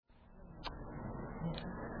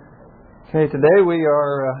Okay, today we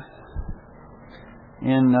are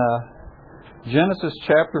in Genesis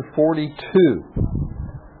chapter 42.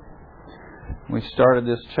 We started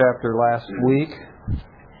this chapter last week,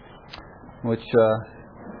 which,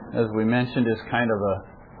 as we mentioned, is kind of a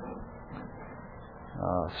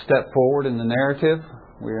step forward in the narrative.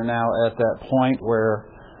 We are now at that point where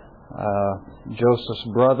Joseph's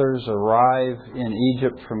brothers arrive in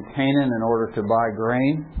Egypt from Canaan in order to buy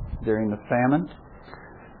grain during the famine,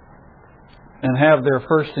 and have their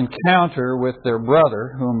first encounter with their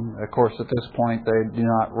brother, whom, of course, at this point they do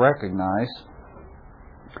not recognize.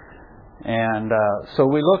 And so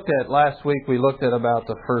last week we looked at about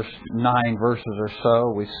the first 9 verses or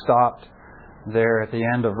so. We stopped there at the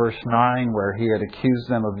end of verse 9 where he had accused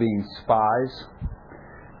them of being spies.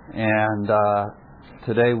 And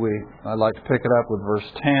today I'd like to pick it up with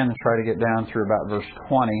verse 10 and try to get down through about verse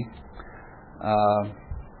 20.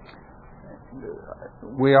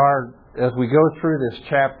 As we go through this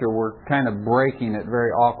chapter, we're kind of breaking at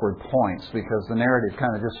very awkward points because the narrative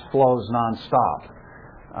kind of just flows nonstop.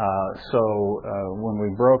 So when we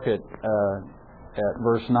broke it at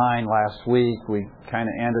verse 9 last week, we kind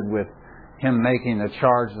of ended with him making the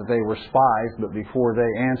charge that they were spies, but before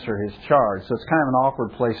they answer his charge. So it's kind of an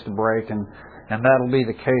awkward place to break, and that'll be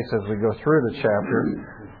the case as we go through the chapter.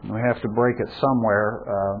 We have to break it somewhere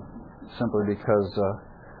simply because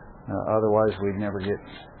otherwise we'd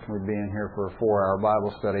be in here for a 4-hour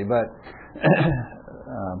Bible study, but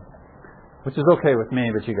which is okay with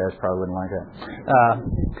me, but you guys probably wouldn't like that.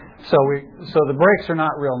 So the breaks are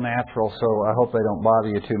not real natural, so I hope they don't bother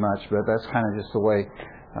you too much, but that's kind of just the way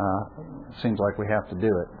it seems like we have to do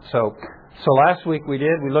it. So last week we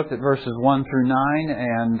looked at verses 1 through 9,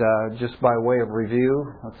 and just by way of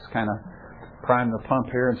review, let's kind of prime the pump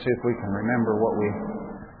here and see if we can remember what we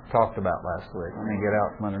talked about last week. Let me get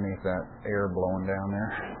out from underneath that air blowing down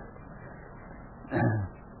there.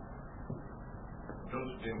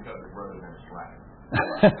 Joseph didn't cut his brother in slack.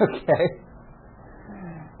 Okay.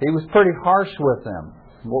 He was pretty harsh with them.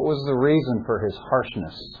 What was the reason for his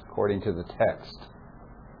harshness, according to the text?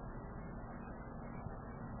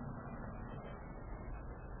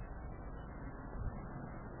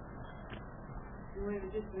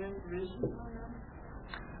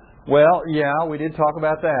 Well, yeah, we did talk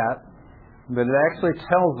about that, but it actually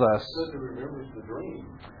tells us. He remembers the dream.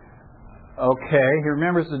 Okay, he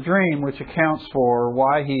remembers the dream, which accounts for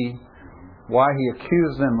why he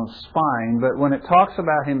accused them of spying. But when it talks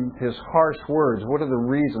about his harsh words, what are the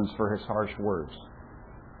reasons for his harsh words?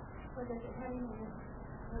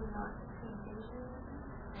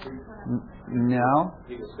 No.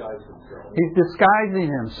 He disguised himself. He's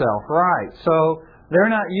disguising himself, right. So they're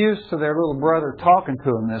not used to their little brother talking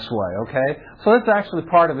to him this way, okay? So that's actually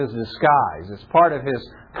part of his disguise. It's part of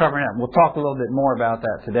his covering up. We'll talk a little bit more about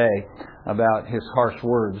that today, about his harsh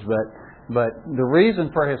words. But the reason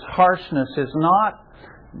for his harshness is not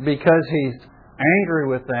because he's angry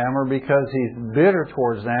with them or because he's bitter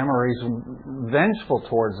towards them or he's vengeful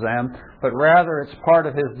towards them, but rather it's part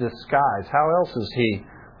of his disguise.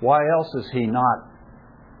 Why else is it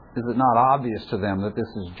not obvious to them that this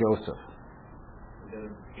is Joseph?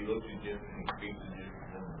 He looks Egyptian, he speaks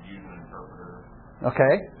Egyptian, and uses an interpreter.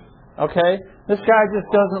 Okay. This guy just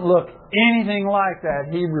doesn't look anything like that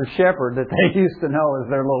Hebrew shepherd that they used to know as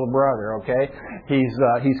their little brother, okay? He's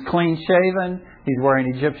clean shaven, he's wearing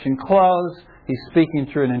Egyptian clothes, he's speaking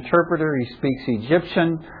through an interpreter, he speaks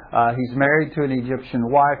Egyptian, he's married to an Egyptian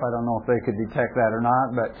wife. I don't know if they could detect that or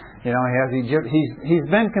not, but he has he's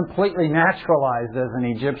been completely naturalized as an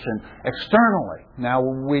Egyptian externally. Now,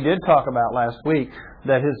 we did talk about last week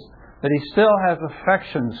that he still has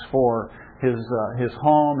affections for his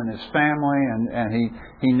home and his family, and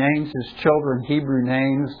he names his children Hebrew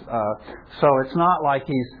names. So it's not like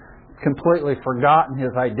he's completely forgotten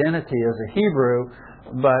his identity as a Hebrew,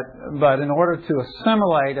 but in order to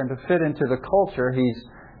assimilate and to fit into the culture, he's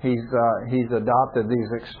adopted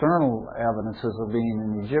these external evidences of being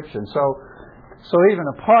an Egyptian. So even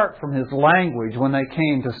apart from his language, when they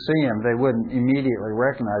came to see him, they wouldn't immediately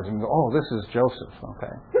recognize him and go, "Oh, this is Joseph."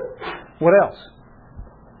 Okay. What else?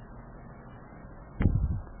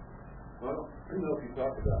 Well, I don't know if you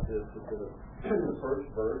talked about this, but in the first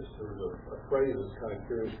verse, there's a phrase that's kind of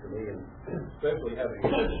curious to me, and especially having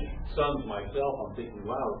sons myself, I'm thinking,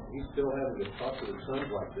 wow, he's still having to talk to his sons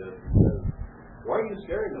like this. Why are you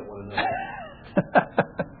staring at one another?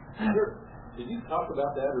 Did you talk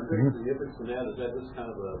about that, or is there any significance in that? Is that just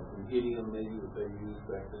kind of an idiom maybe that they used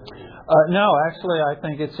back then? No, actually, I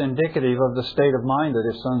think it's indicative of the state of mind that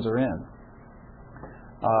his sons are in.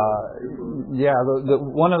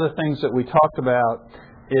 One of the things that we talked about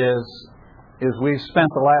is is we've spent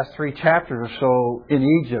the last 3 chapters or so in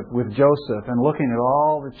Egypt with Joseph and looking at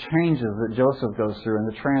all the changes that Joseph goes through and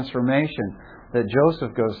the transformation that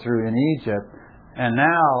Joseph goes through in Egypt. And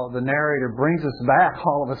now the narrator brings us back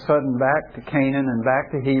all of a sudden back to Canaan and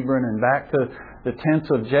back to Hebron and back to the tents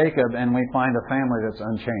of Jacob, and we find a family that's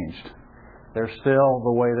unchanged. They're still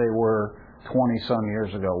the way they were 20-some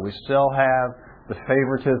years ago. We still have the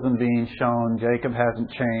favoritism being shown. Jacob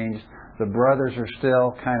hasn't changed. The brothers are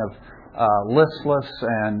still kind of listless,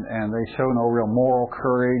 and they show no real moral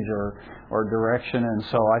courage or direction. And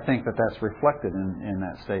so I think that that's reflected in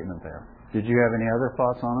that statement there. Did you have any other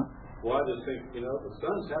thoughts on it? Well, I just think, the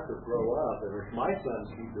sons have to grow up, and if my sons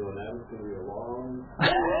keep doing that, it's going to be a long...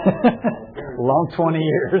 long 20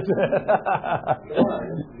 years.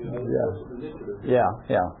 Yeah.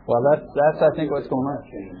 Well, that's I think what's going on.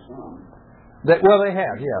 They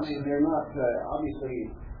have, yes. I mean, they're not, obviously,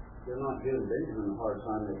 they're not giving Benjamin a hard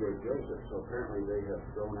time that gave Joseph, so apparently they have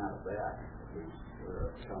grown out of that, at least,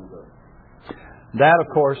 comes up. That, of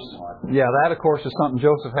course, is something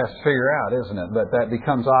Joseph has to figure out, isn't it? But that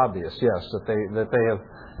becomes obvious, yes, that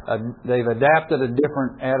they've adapted a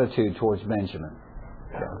different attitude towards Benjamin.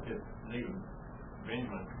 Yeah, just leaving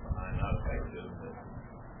Benjamin behind not effective, but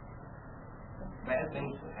bad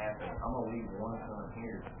things can happen. I'm going to leave one son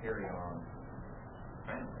here to carry on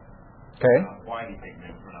family. Okay. Why he take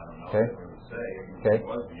Benjamin, I don't know. Okay. I would say Okay. he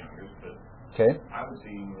was the youngest, but Okay. I would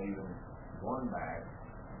see him leaving one back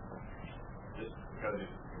just because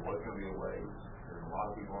it was going to be a ways. There's a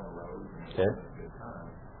lot of people on the road, and it's a good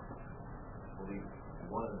time. We'll leave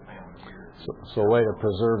one of the family here. So a way to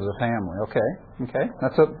preserve the family. Okay.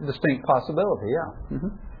 That's a distinct possibility, yeah.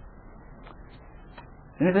 Mm-hmm.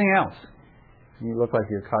 Anything else? You look like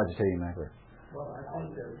you're cogitating back there. Well, I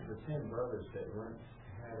think the 10 brothers that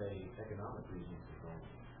had a economic reason for going,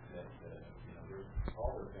 that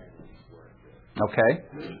all their families were good. Okay.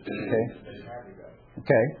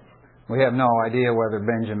 We have no idea whether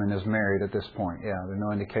Benjamin is married at this point. Yeah, there's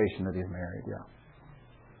no indication that he's married. Yeah.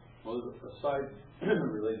 Well, a side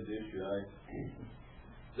related issue,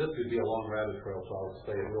 this could be a long rabbit trail, so I'll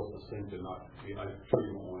say it real succinct and not. I'm sure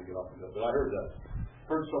you won't want to get off of it, but I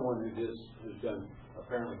heard someone who's done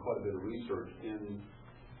apparently quite a bit of research in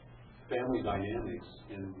family dynamics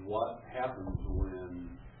and what happens when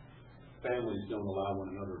families don't allow one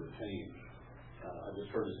another to change. I just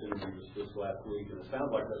heard this interview this last week, and it sounds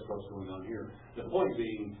like that's what's going on here. The point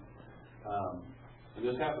being, and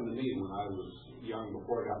this happened to me when I was young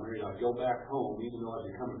before I got married. I'd go back home, even though I'd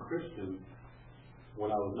become a Christian. When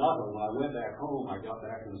I was not home, when I went back home, I got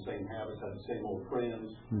back in the same habits, had the same old friends.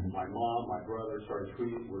 Mm-hmm. My mom, my brother were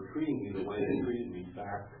treating me the way they treated me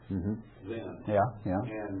back then. Yeah.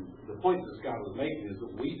 And the point this guy was making is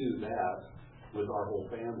that we do that with our whole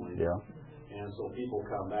family. Yeah. And so people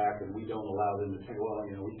come back and we don't allow them to think, well,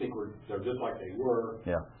 we think they're just like they were.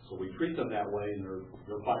 Yeah. So we treat them that way, and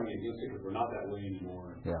they're fighting against it because we're not that way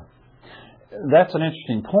anymore. Yeah. That's an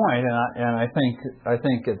interesting point, and I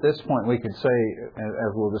think at this point we could say,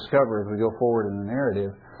 as we'll discover as we go forward in the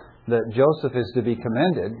narrative, that Joseph is to be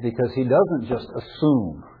commended because he doesn't just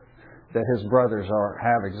assume that his brothers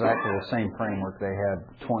have exactly the same framework they had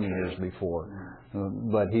 20 years before.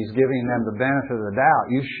 But he's giving them the benefit of the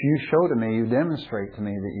doubt. You show to me, you demonstrate to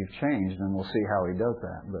me that you've changed, and we'll see how he does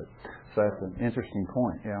that. So that's an interesting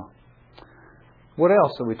point, yeah. What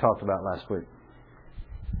else that we talked about last week?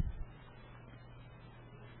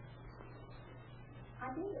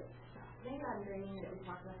 I think maybe I'm dreaming that we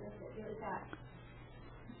talked about this. It was that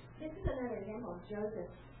this is another example of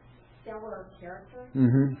Joseph's stellar character.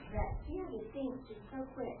 Mm-hmm. That he thinks just so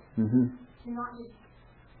quick to not just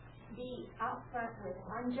be out front with,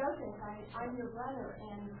 I'm Joseph, I'm your brother,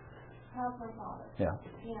 and help my father. Yeah.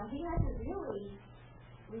 He had to really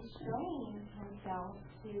restrain himself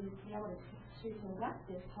to be able to conduct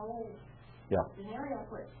this whole scenario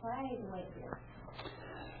for it to play the way it did.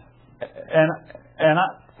 And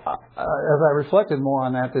as I reflected more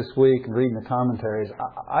on that this week, reading the commentaries,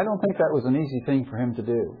 I don't think that was an easy thing for him to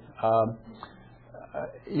do.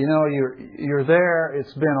 You're there.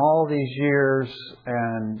 It's been all these years,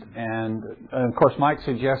 and of course, Mike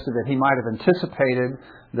suggested that he might have anticipated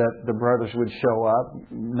that the brothers would show up,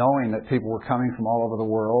 knowing that people were coming from all over the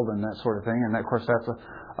world and that sort of thing. And of course, that's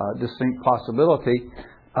a distinct possibility.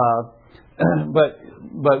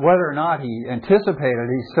 But whether or not he anticipated,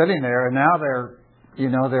 he's sitting there, and now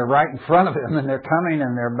they're right in front of him, and they're coming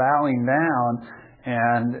and they're bowing down,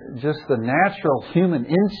 and just the natural human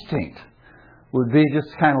instinct would be just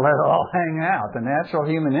kind of let it all hang out. The natural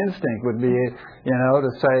human instinct would be, to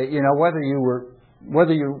say,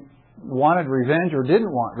 whether you wanted revenge or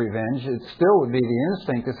didn't want revenge, it still would be the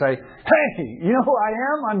instinct to say, "Hey, you know who I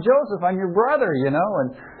am? I'm Joseph. I'm your brother,"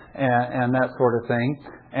 and that sort of thing.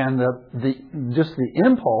 And just the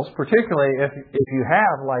impulse, particularly if you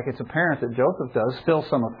have, like it's apparent that Joseph does, still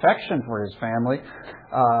some affection for his family,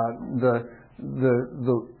 the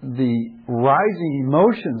rising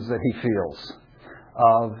emotions that he feels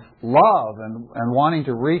of love and wanting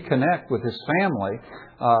to reconnect with his family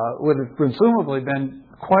would have presumably been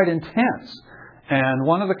quite intense. And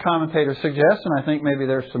one of the commentators suggests, and I think maybe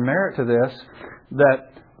there's some merit to this,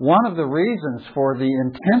 that one of the reasons for the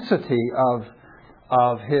intensity of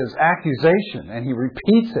his accusation, and he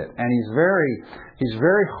repeats it, and he's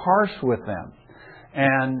very harsh with them,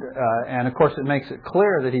 and of course it makes it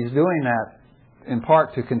clear that he's doing that in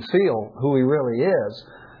part to conceal who he really is.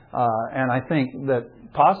 And I think that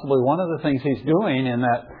possibly one of the things he's doing in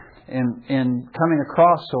coming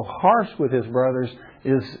across so harsh with his brothers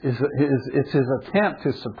it's his attempt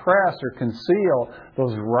to suppress or conceal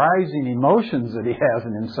those rising emotions that he has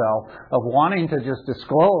in himself of wanting to just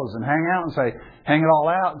disclose and hang it all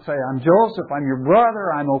out and say, "I'm Joseph, I'm your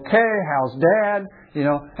brother, I'm okay, how's Dad?"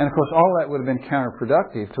 And of course all that would have been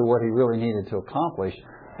counterproductive to what he really needed to accomplish.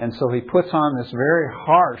 And so he puts on this very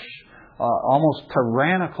harsh, almost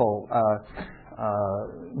tyrannical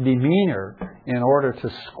demeanor in order to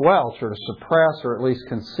squelch or to suppress or at least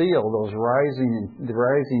conceal those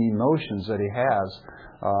rising emotions that he has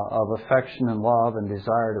of affection and love and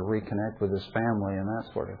desire to reconnect with his family and that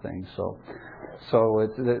sort of thing. So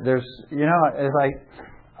there's, as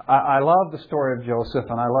I love the story of Joseph,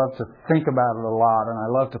 and I love to think about it a lot, and I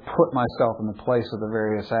love to put myself in the place of the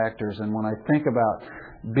various actors. And when I think about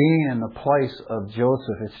being in the place of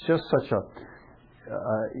Joseph, it's just such a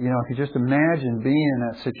if you just imagine being in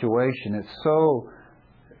that situation, it's so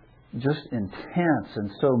just intense and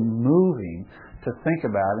so moving to think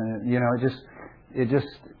about. And it just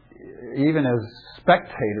even as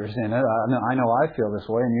spectators in it, I know I feel this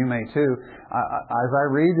way, and you may too. As I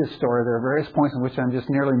read this story, there are various points in which I'm just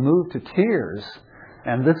nearly moved to tears.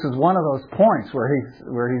 And this is one of those points where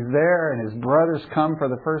he's there and his brothers come for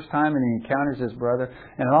the first time and he encounters his brother,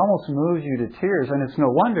 and it almost moves you to tears. And it's no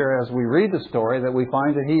wonder as we read the story that we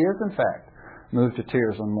find that he is in fact moved to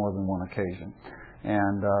tears on more than one occasion.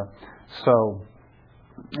 And at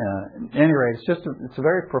any rate, it's a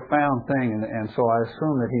very profound thing, and so I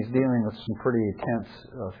assume that he's dealing with some pretty intense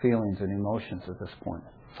feelings and emotions at this point.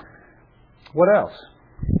 What else?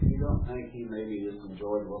 You don't think he maybe just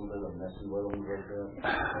enjoyed a little bit of messing with them like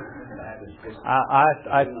that?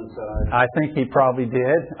 I think he probably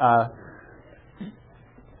did.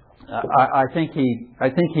 I think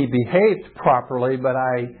he behaved properly, but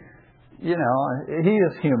he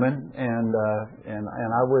is human, and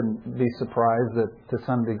I wouldn't be surprised that to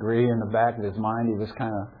some degree in the back of his mind he was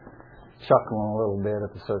kind of chuckling a little bit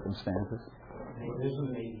at the circumstances.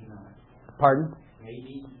 Maybe not. Pardon?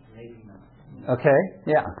 Maybe not. Okay,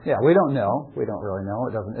 yeah. We don't know. We don't really know.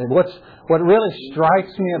 It doesn't. What really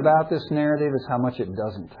strikes me about this narrative is how much it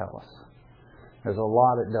doesn't tell us. There's a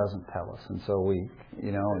lot it doesn't tell us, and so we.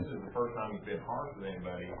 This is the first time he's been harsh with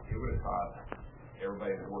anybody. He would have thought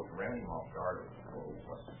everybody that worked around him off guard.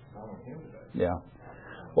 What's wrong with him today? Yeah.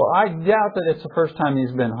 Well, I doubt that it's the first time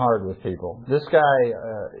he's been hard with people. This guy,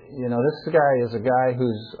 this guy is a guy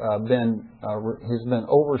who's been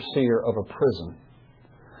overseer of a prison.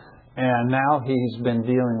 And now he's been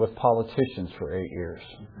dealing with politicians for 8 years.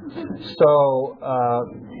 So,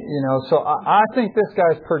 so I think this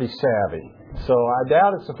guy's pretty savvy. So I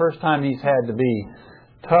doubt it's the first time he's had to be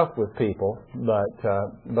tough with people, but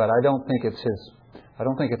I don't think it's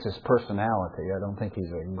his personality. I don't think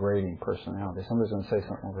he's a grating personality. Somebody's going to say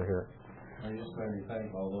something over here. I just made me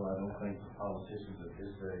think, although I don't think the politicians of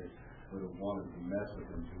his day would have wanted to mess with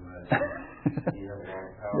him too much. He had a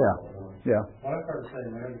lot of power. Yeah. What I started saying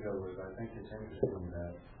a minute ago was I think it's interesting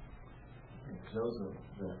that Joseph,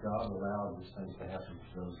 that God allowed these things to happen to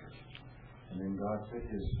Joseph. And then God took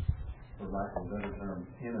his, for lack of a better term,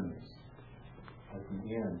 enemies at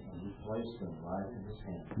the end and replaced them right in his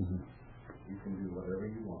hand. Mm-hmm. You can do whatever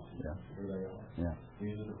you want. Yeah. Here they are. Yeah.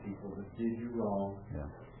 These are the people that did you wrong. Yeah.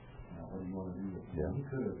 Now what do you want to do with them? Yeah. He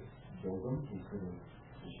could have killed them. He could have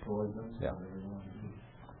destroyed them. Yeah. Whatever he wanted to do.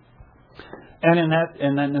 And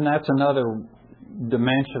that's another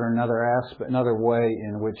dimension or another aspect, another way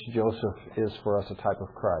in which Joseph is for us a type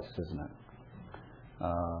of Christ, isn't it?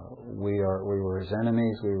 We were his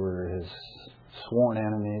enemies. We were his sworn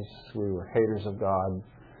enemies. We were haters of God.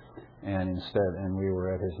 And we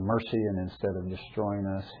were at his mercy, and instead of destroying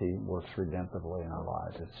us, he works redemptively in our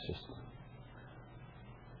lives. It's just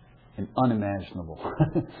unimaginable,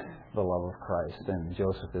 the love of Christ. And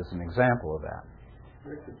Joseph is an example of that.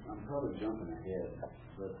 Rick, I'm probably jumping ahead,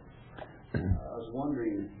 but I was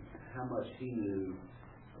wondering how much he knew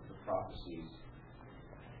of the prophecies,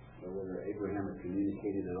 or whether Abraham had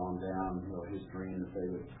communicated it on down, his dream that they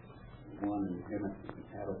would, one, him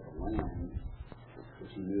out of the land,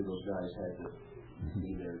 because he knew those guys had to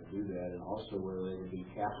be there to do that, and also whether they would be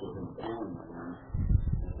captive in the foreign land.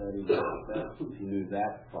 If he knew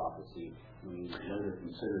that prophecy, he later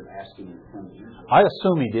considered asking him to come to Egypt. I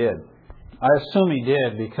assume he did. I assume he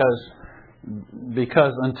did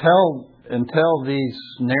because until these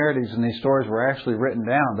narratives and these stories were actually written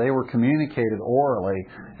down, they were communicated orally,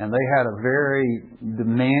 and they had a very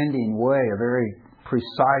demanding way, a very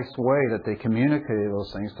precise way that they communicated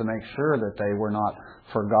those things to make sure that they were not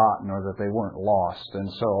forgotten or that they weren't lost. And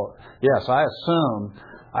so, yes, I assume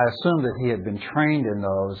that he had been trained in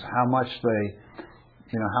those, how much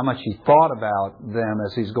he thought about them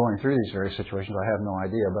as he's going through these various situations, I have no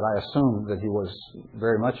idea, but I assume that he was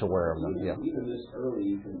very much aware of them. Yeah. Even this early,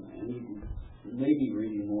 you may be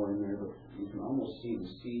reading more in there, but you can almost see the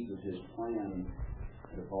seeds of his plan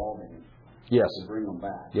evolving. Yes. To bring them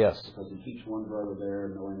back. Yes. Because he keeps one brother there,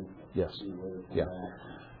 knowing yes. Later come yeah. back.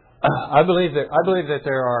 I believe that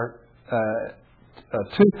there are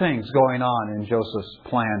two things going on in Joseph's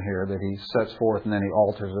plan here that he sets forth and then he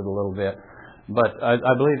alters it a little bit. But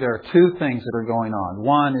I believe there are two things that are going on.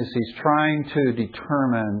 One is he's trying to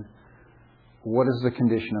determine what is the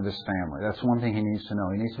condition of his family. That's one thing he needs to know.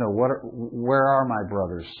 He needs to know where are my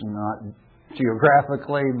brothers, not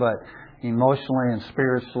geographically, but emotionally and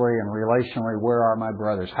spiritually and relationally, where are my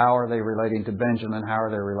brothers? How are they relating to Benjamin? How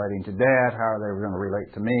are they relating to Dad? How are they going to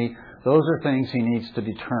relate to me? Those are things he needs to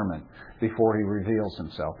determine before he reveals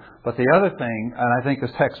himself. But the other thing, and I think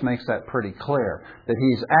this text makes that pretty clear, that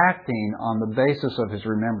he's acting on the basis of his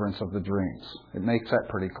remembrance of the dreams. It makes that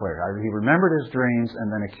pretty clear. He remembered his dreams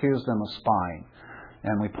and then accused them of spying.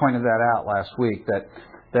 And we pointed that out last week, that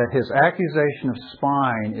his accusation of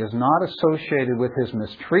spying is not associated with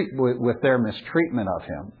with their mistreatment of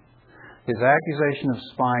him. His accusation of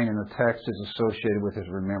spying in the text is associated with his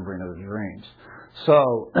remembering of the dreams.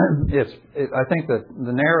 So I think that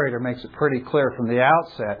the narrator makes it pretty clear from the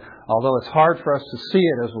outset, although it's hard for us to see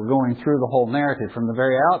it as we're going through the whole narrative. From the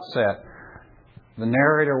very outset, the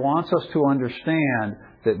narrator wants us to understand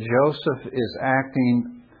that Joseph is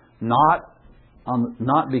acting not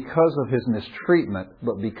because of his mistreatment,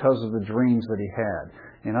 but because of the dreams that he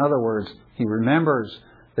had. In other words, he remembers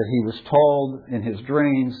that he was told in his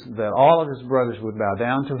dreams that all of his brothers would bow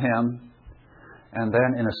down to him. And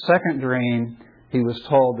then in a second dream, he was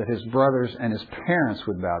told that his brothers and his parents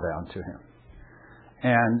would bow down to him.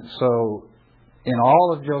 And so in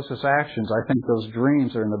all of Joseph's actions, I think those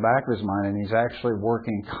dreams are in the back of his mind, and he's actually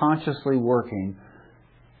consciously working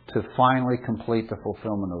to finally complete the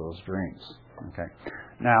fulfillment of those dreams. Okay.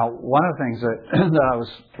 Now, one of the things that I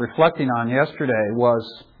was reflecting on yesterday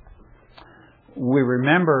was we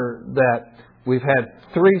remember that we've had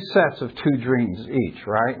three sets of two dreams each,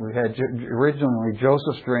 right? We had originally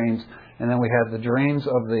Joseph's dreams, and then we had the dreams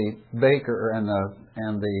of the baker and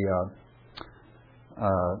the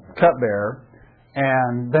cupbearer,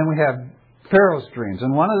 and then we have Pharaoh's dreams.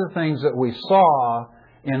 And one of the things that we saw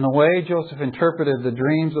in the way Joseph interpreted the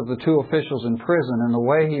dreams of the two officials in prison and the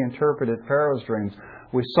way he interpreted Pharaoh's dreams,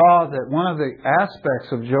 we saw that one of the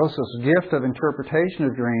aspects of Joseph's gift of interpretation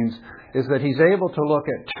of dreams is that he's able to look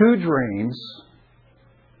at two dreams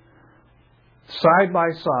side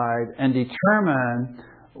by side and determine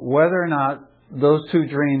whether or not those two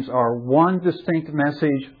dreams are one distinct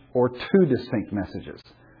message or two distinct messages.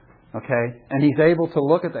 Okay? And he's able to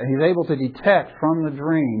look at that. He's able to detect from the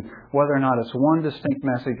dream whether or not it's one distinct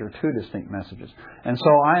message or two distinct messages. And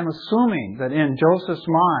so I am assuming that in Joseph's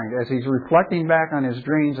mind, as he's reflecting back on his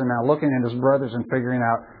dreams and now looking at his brothers and figuring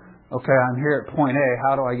out, okay, I'm here at point A,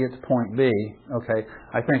 how do I get to point B? Okay,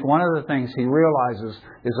 I think one of the things he realizes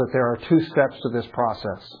is that there are two steps to this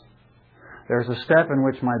process. There's a step in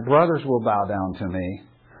which my brothers will bow down to me,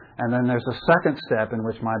 and then there's a second step in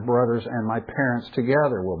which my brothers and my parents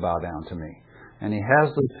together will bow down to me. And he has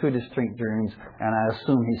those two distinct dreams, and I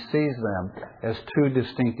assume he sees them as two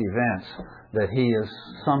distinct events that he is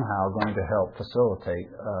somehow going to help facilitate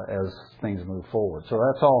as things move forward. So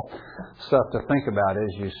that's all stuff to think about as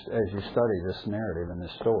you study this narrative and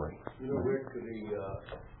this story. You know, Rick,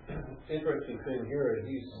 the interesting thing here is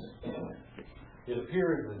it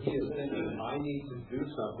appears that he is thinking, I need to do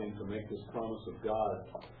something to make this promise of God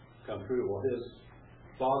come true. Well, his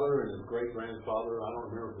father and his great-grandfather, I don't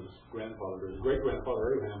remember his grandfather, but his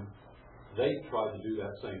great-grandfather Abraham, they tried to do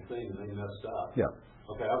that same thing and they messed up. Yeah.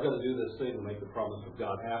 okay, I've got to do this thing to make the promise of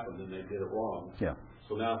God happen, and they did it wrong. Yeah.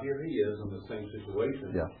 So now here he is in the same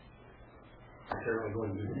situation. Yeah. Apparently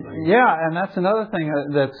going to do the same. Yeah, and that's another thing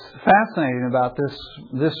that's fascinating about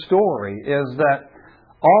this story is that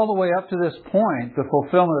all the way up to this point, the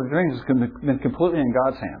fulfillment of the dreams has been completely in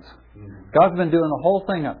God's hands. God's been doing the whole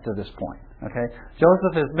thing up to this point. Okay,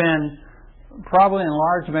 Joseph has been probably in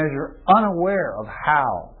large measure unaware of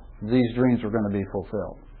how these dreams were going to be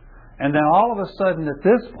fulfilled. And then all of a sudden at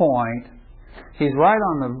this point, he's right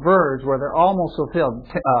on the verge where they're almost fulfilled.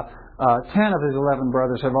 10 of his 11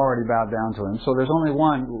 brothers have already bowed down to him. So there's only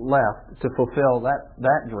one left to fulfill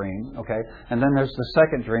that dream. Okay, and then there's the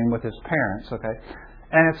second dream with his parents. Okay,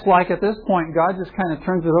 and it's like at this point, God just kind of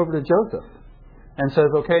turns it over to Joseph and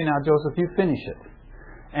says, okay, now Joseph, you finish it.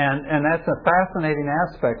 And that's a fascinating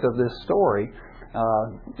aspect of this story.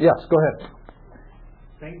 Yes, go ahead.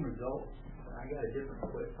 Same result. I got a different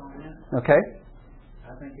twist on that. Okay.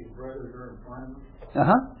 I think his brothers are in front of him.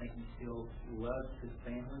 Uh-huh. I think he still loves his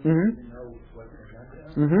family. Mm-hmm. He knows what they're done to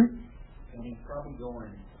him. Mm-hmm. And he's probably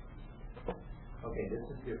going, okay, this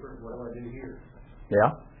is different. What do I do here?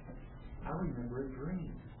 Yeah. I remember a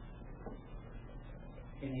dream.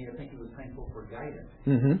 And I think he was thankful for guidance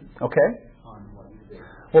Mm-hmm. Okay. on what he did.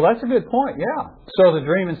 Well, that's a good point. Yeah. So the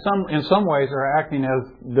dream, in some ways, are acting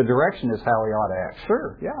as the direction is how he ought to act.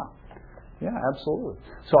 Sure. Yeah. Yeah. Absolutely.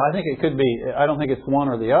 So I think it could be. I don't think it's one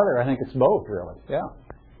or the other. I think it's both. Really. Yeah.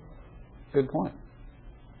 Good point.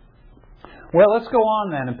 Well, let's go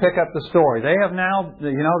on then and pick up the story. They have now,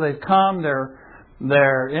 they've come.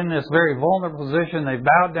 They're in this very vulnerable position. They've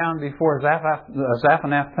bowed down before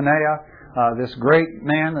Zaphenath-Paneah, this great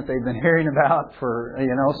man that they've been hearing about for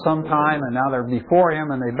some time, and now they're before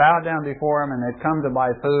him, and they bow down before him, and they've come to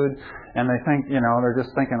buy food, and they think they're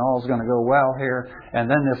just thinking all's going to go well here, and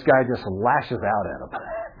then this guy just lashes out at them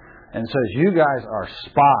and says, "You guys are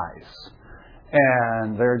spies."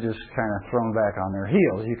 And they're just kind of thrown back on their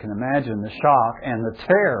heels. You can imagine the shock and the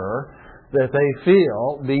terror that they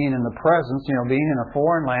feel being in the presence, being in a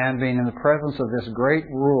foreign land, being in the presence of this great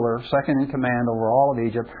ruler, second in command over all of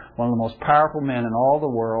Egypt, one of the most powerful men in all the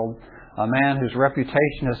world, a man whose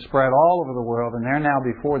reputation has spread all over the world, and they're now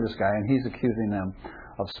before this guy, and he's accusing them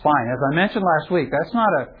of spying. As I mentioned last week, that's not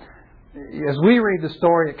as we read the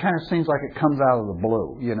story, it kind of seems like it comes out of the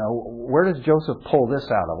blue. Where does Joseph pull this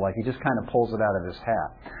out of? Like he just kind of pulls it out of his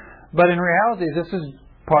hat. But in reality, this is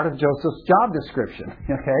part of Joseph's job description.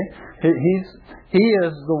 Okay, he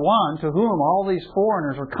is the one to whom all these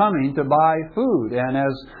foreigners are coming to buy food, and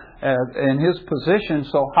as in his position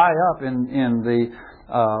so high up in the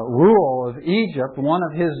rule of Egypt, one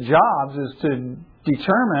of his jobs is to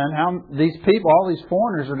determine how these people, all these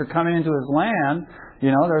foreigners that are coming into his land.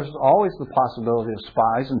 There's always the possibility of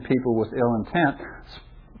spies and people with ill intent,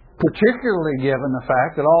 particularly given the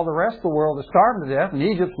fact that all the rest of the world is starving to death and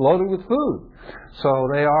Egypt's loaded with food. So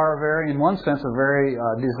they are in one sense, a very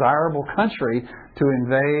desirable country to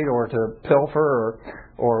invade or to pilfer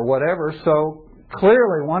or whatever. So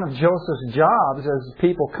clearly one of Joseph's jobs as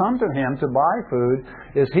people come to him to buy food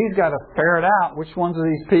is he's got to ferret out which ones of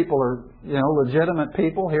these people are legitimate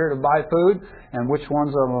people here to buy food and which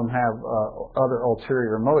ones of them have other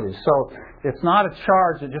ulterior motives. So it's not a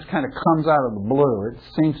charge that just kind of comes out of the blue. It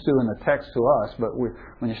seems to in the text to us, but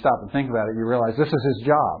when you stop and think about it, you realize this is his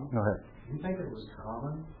job. Go ahead. Do you think it was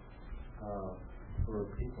common for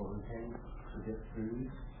people who came to get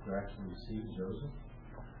food to actually receive Joseph?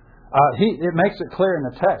 It makes it clear in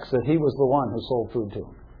the text that he was the one who sold food to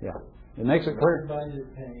him. Yeah, it makes it clear. Everybody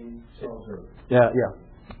that came saw Joseph.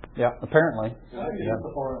 Yeah. Apparently. Yeah.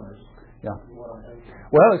 The foreigners. Yeah.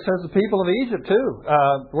 Well, it says the people of Egypt too.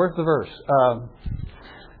 Where's the verse?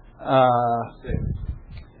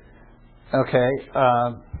 Okay.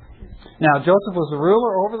 Now Joseph was the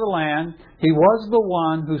ruler over the land. He was the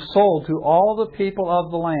one who sold to all the people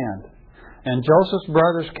of the land. And Joseph's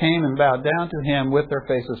brothers came and bowed down to him with their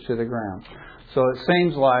faces to the ground. So it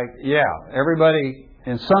seems like, everybody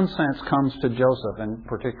in some sense comes to Joseph, and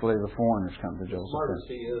particularly the foreigners come to Joseph. Smart as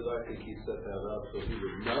he is, I think he set that up so he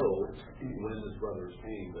would know when his brothers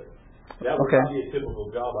came. But that would not be a typical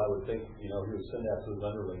job, I would think. He would send out to his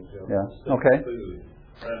underlings. Okay. Food.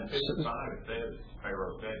 And at the time it says,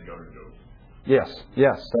 Pharaoh said, go to Joseph. Yes,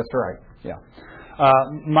 that's right. Yeah.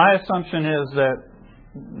 My assumption is that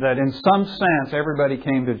in some sense everybody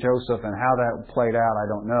came to Joseph, and how that played out I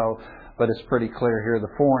don't know, but it's pretty clear here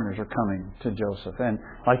the foreigners are coming to Joseph. And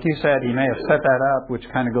like you said, he may have set that up, which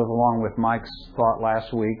kind of goes along with Mike's thought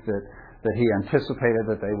last week that he anticipated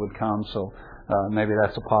that they would come. So maybe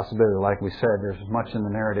that's a possibility. Like we said, there's much in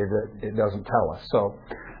the narrative that it doesn't tell us. So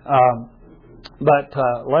But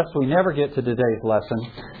lest we never get to today's lesson,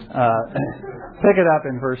 pick it up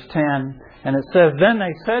in verse 10. And it says, Then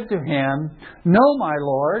they said to him, No, my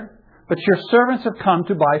Lord, but your servants have come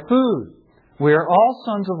to buy food. We are all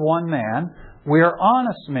sons of one man. We are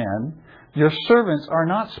honest men. Your servants are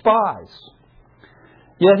not spies.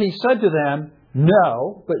 Yet he said to them,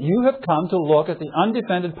 No, but you have come to look at the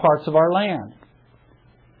undefended parts of our land.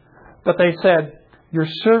 But they said, Your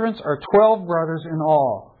servants are 12 brothers in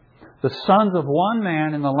all, the sons of one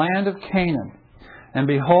man in the land of Canaan. And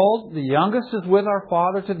behold, the youngest is with our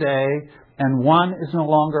father today, and one is no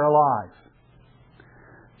longer alive.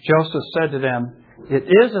 Joseph said to them, It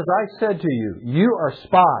is as I said to you, you are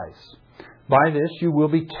spies. By this you will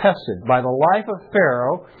be tested. By the life of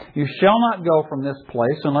Pharaoh, you shall not go from this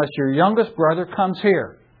place unless your youngest brother comes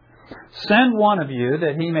here. Send one of you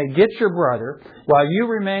that he may get your brother while you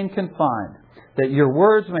remain confined, that your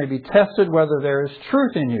words may be tested whether there is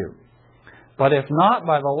truth in you. But if not,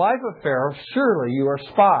 by the life of Pharaoh, surely you are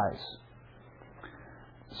spies.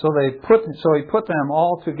 So he put them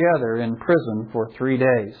all together in prison for 3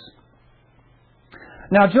 days.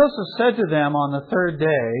 Now Joseph said to them on the third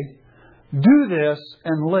day, Do this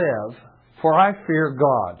and live, for I fear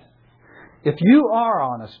God. If you are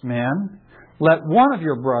honest men, let one of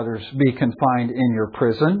your brothers be confined in your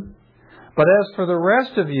prison. But as for the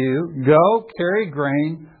rest of you, go carry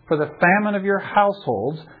grain for the famine of your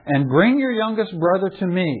households, and bring your youngest brother to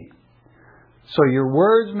me, so your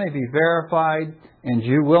words may be verified, and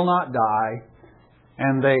you will not die.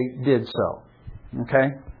 And they did so.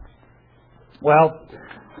 Okay? Well,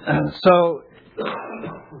 so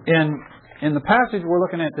in the passage we're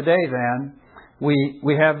looking at today, then,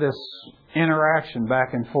 we have this interaction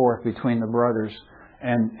back and forth between the brothers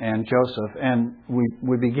and Joseph. And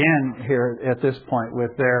we begin here at this point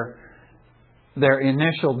with their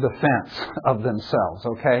initial defense of themselves,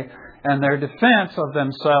 okay? And their defense of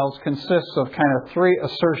themselves consists of kind of 3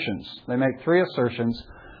 assertions. They make 3 assertions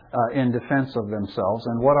in defense of themselves.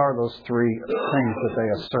 And what are those 3 things that they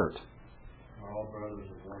assert? All brothers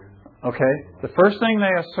of one. Okay? The first thing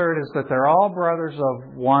they assert is that they're all brothers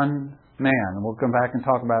of one man. And we'll come back and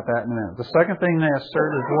talk about that in a minute. The second thing they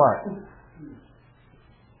assert is what?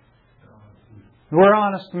 We're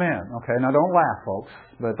honest men. Okay, now don't laugh, folks,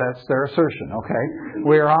 but that's their assertion. Okay,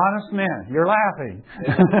 we are honest men. You're laughing.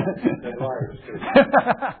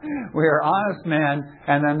 We are honest men.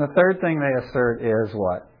 And then the third thing they assert is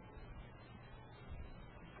what?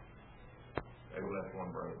 They left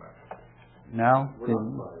one brother back. No, We're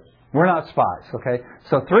not spies. We're not spies. Okay,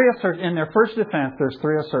 so 3 assertions in their first defense. There's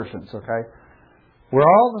 3 assertions. Okay, we're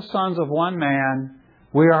all the sons of one man.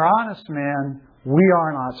 We are honest men. We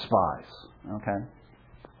are not spies. Okay.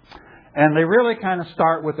 And they really kind of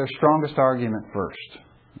start with their strongest argument first.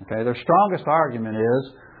 Okay. Their strongest argument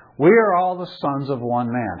is, we are all the sons of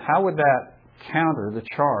one man. How would that counter the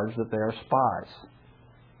charge that they are spies?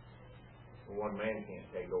 One man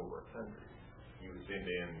can't take over a country. You would send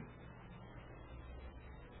in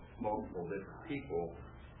multiple different people.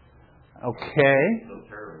 Okay.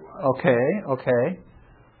 Okay.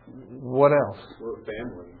 What else? We're a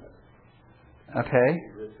family. Okay.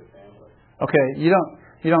 Okay, you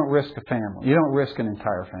don't risk a family. You don't risk an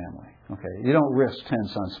entire family. Okay, you don't risk 10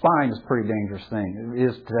 sons. Spying is a pretty dangerous thing. It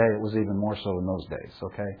is today. It was even more so in those days.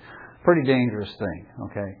 Okay, pretty dangerous thing.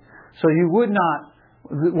 Okay, so you would not.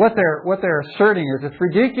 What they're asserting is it's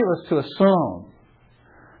ridiculous to assume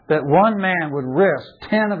that one man would risk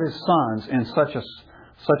 10 of his sons in such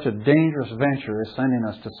a dangerous venture as sending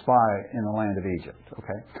us to spy in the land of Egypt.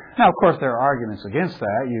 Okay. Now, of course, there are arguments against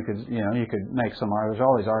that. You could make some. There's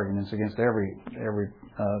always arguments against every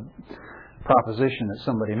proposition that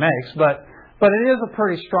somebody makes, but it is a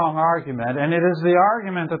pretty strong argument, and it is the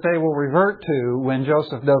argument that they will revert to when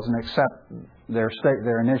Joseph doesn't accept their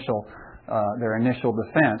initial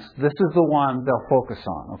defense. This is the one they'll focus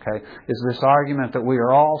on. Okay, is this argument that we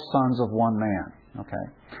are all sons of one man.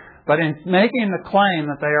 Okay. But in making the claim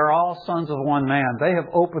that they are all sons of one man, they have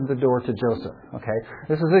opened the door to Joseph. Okay,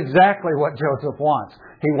 this is exactly what Joseph wants.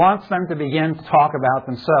 He wants them to begin to talk about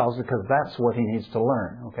themselves because that's what he needs to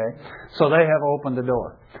learn. Okay, so they have opened the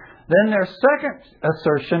door. Then their second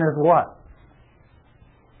assertion is what?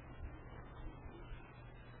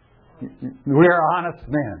 We are honest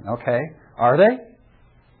men. Okay, are they?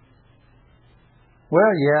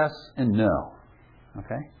 Well, yes and no.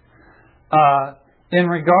 Okay. In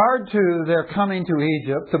regard to their coming to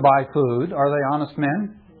Egypt to buy food, are they honest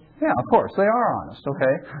men? Yeah, of course, they are honest,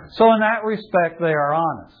 okay? So in that respect, they are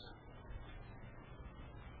honest.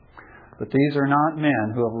 But these are not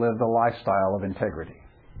men who have lived a lifestyle of integrity.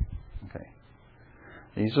 Okay.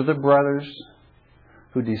 These are the brothers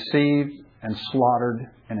who deceived and slaughtered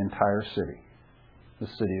an entire city, the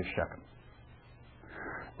city of Shechem.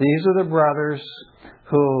 These are the brothers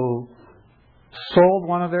who sold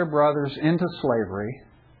one of their brothers into slavery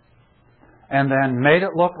and then made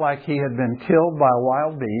it look like he had been killed by a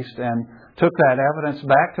wild beast and took that evidence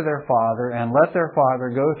back to their father and let their father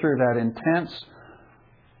go through that intense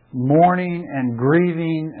mourning and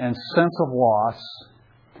grieving and sense of loss,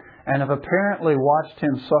 and have apparently watched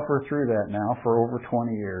him suffer through that now for over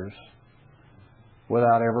 20 years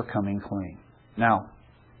without ever coming clean. Now,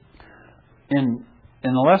 in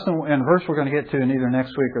the lesson, in the verse we're going to get to in either next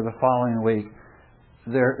week or the following week,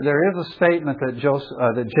 there is a statement that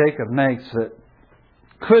Jacob makes that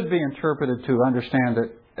could be interpreted to understand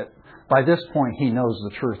that by this point he knows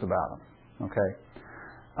the truth about him. Okay?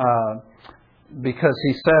 Because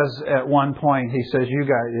he says at one point, he says, you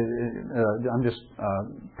guys, I'm just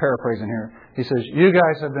paraphrasing here, he says, you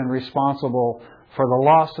guys have been responsible for the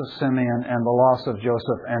loss of Simeon and the loss of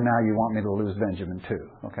Joseph, and now you want me to lose Benjamin too.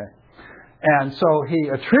 Okay? And so he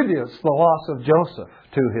attributes the loss of Joseph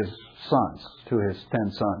to his sons, to his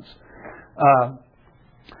 10 sons.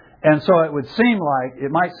 And so it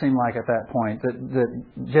might seem like at that point that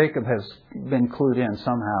Jacob has been clued in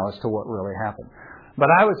somehow as to what really happened. But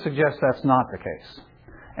I would suggest that's not the case.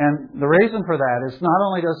 And the reason for that is not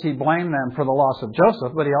only does he blame them for the loss of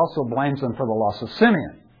Joseph, but he also blames them for the loss of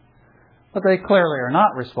Simeon. But they clearly are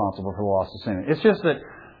not responsible for the loss of Simeon. It's just that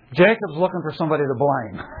Jacob's looking for somebody to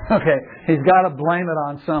blame. Okay, he's got to blame it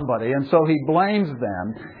on somebody. And so he blames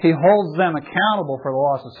them. He holds them accountable for the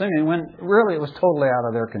loss of Simeon when really it was totally out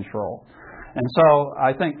of their control. And so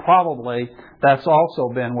I think probably that's also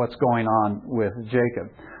been what's going on with Jacob.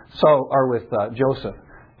 Or with Joseph.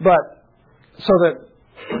 But so that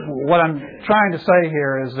what I'm trying to say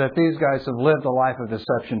here is that these guys have lived a life of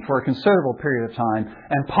deception for a considerable period of time,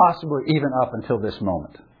 and possibly even up until this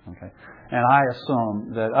moment. Okay, and I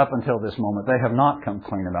assume that up until this moment they have not come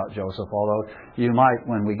clean about Joseph. Although you might,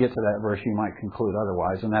 when we get to that verse, you might conclude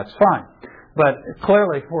otherwise, and that's fine. But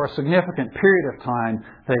clearly, for a significant period of time,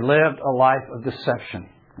 they lived a life of deception.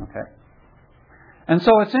 Okay, and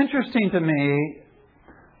so it's interesting to me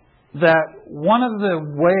that one of the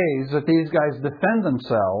ways that these guys defend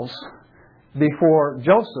themselves before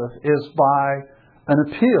Joseph is by an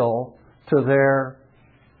appeal to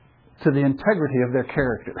the integrity of their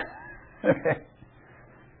character. Okay.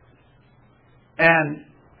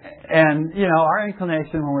 And you know, our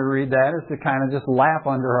inclination when we read that is to kind of just laugh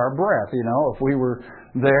under our breath. You know, if we were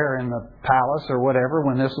there in the palace or whatever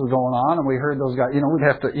when this was going on and we heard those guys, you know, we'd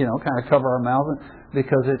have to, you know, kind of cover our mouths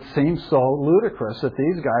because it seems so ludicrous that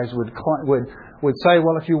these guys would say,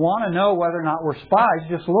 well, if you want to know whether or not we're spies,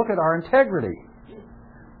 just look at our integrity.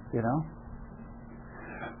 You know?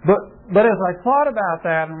 But as I thought about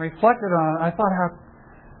that and reflected on it, I thought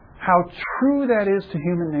how true that is to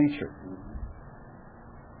human nature.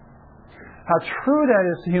 How true that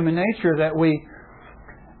is to human nature that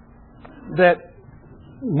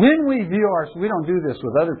when we view we don't do this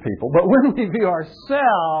with other people, but when we view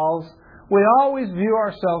ourselves, we always view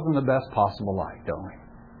ourselves in the best possible light, don't we?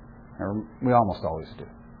 Or we almost always do.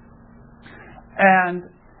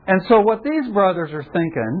 And so what these brothers are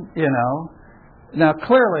thinking, you know, now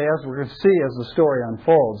clearly as we're going to see as the story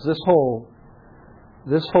unfolds, this whole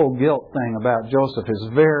guilt thing about Joseph is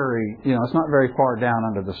very, you know, it's not very far down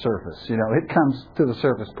under the surface. You know, it comes to the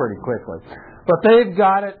surface pretty quickly. But they've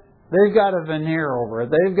got a veneer over it.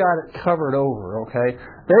 They've got it covered over, okay?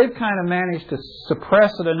 They've kind of managed to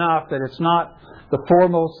suppress it enough that it's not the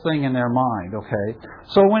foremost thing in their mind, okay?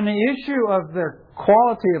 So when the issue of their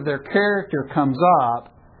quality of their character comes up,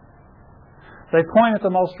 they point at the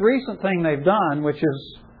most recent thing they've done, which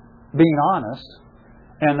is being honest.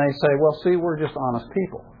 And they say, well, see, we're just honest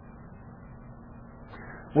people.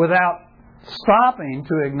 Without stopping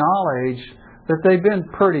to acknowledge that they've been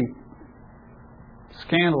pretty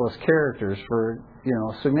scandalous characters for, you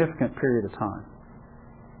know, a significant period of time.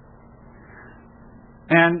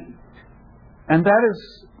 And that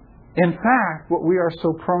is, in fact, what we are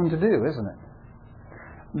so prone to do, isn't it?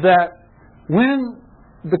 That when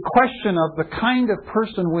the question of the kind of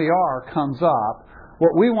person we are comes up,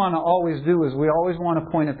 what we want to always do is we always want to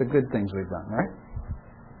point at the good things we've done, right?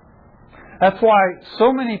 That's why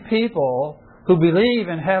so many people who believe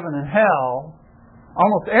in heaven and hell,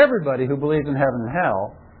 almost everybody who believes in heaven and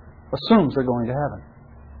hell, assumes they're going to heaven.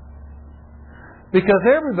 Because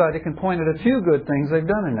everybody can point at a few good things they've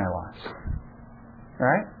done in their lives.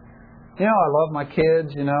 Right? You know, I love my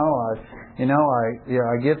kids, I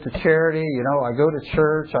give to charity, I go to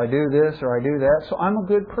church, I do this or I do that, so I'm a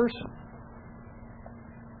good person.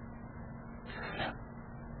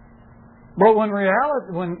 But when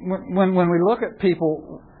we look at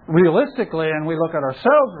people realistically and we look at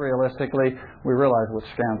ourselves realistically, we realize what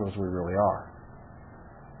scoundrels we really are.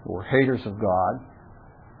 We're haters of God,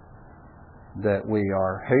 that we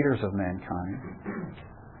are haters of mankind,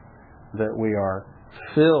 that we are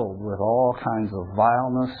filled with all kinds of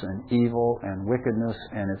vileness and evil and wickedness,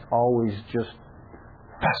 and it's always just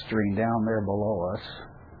festering down there below us.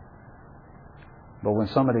 But when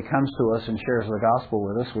somebody comes to us and shares the gospel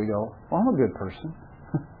with us, we go, well, I'm a good person.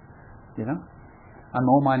 You know? I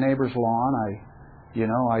mow my neighbor's lawn.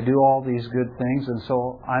 I do all these good things, and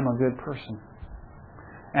so I'm a good person.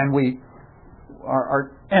 And we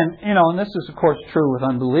and this is of course true with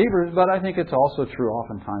unbelievers, but I think it's also true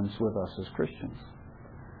oftentimes with us as Christians.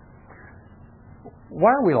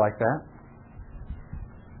 Why are we like that?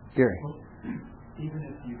 Gary? Well, even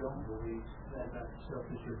if you don't believe that about yourself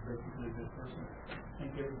that you're perfectly a good person, I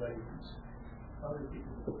think everybody thinks other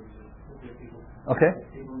people believe that they're people. Okay.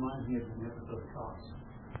 It reminds me of the myth of the cops.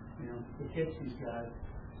 They catch these guys,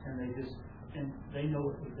 and they know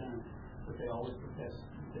what they've done, but they always profess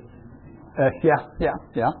that they've done nothing else.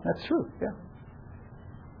 Yeah, that's true. Yeah.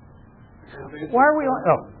 Why are we like?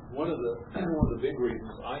 Oh, one of the big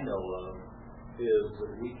reasons I know of is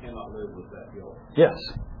that we cannot live with that guilt. Yes.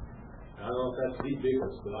 I don't know if that's the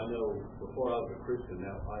biggest, but I know before I was a Christian,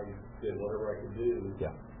 now I did whatever I could do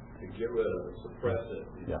to get rid of it, suppress it,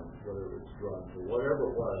 whether it was drugs or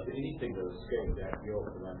whatever it was, anything to escape that guilt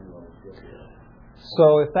that I knew I was guilty of.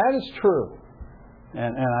 So if that is true,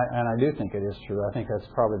 and I do think it is true, I think that's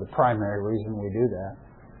probably the primary reason we do that.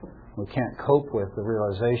 We can't cope with the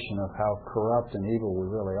realization of how corrupt and evil we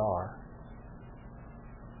really are.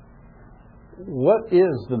 What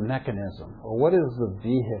is the mechanism, or what is the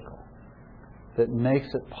vehicle that makes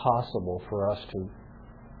it possible for us to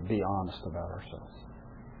be honest about ourselves?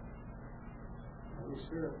 Holy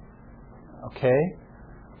Spirit. Okay.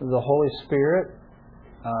 The Holy Spirit.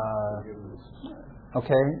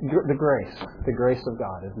 The grace of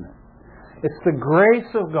God, isn't it? It's the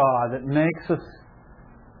grace of God that makes us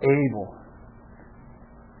able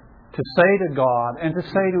to say to God and to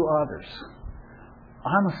say to others,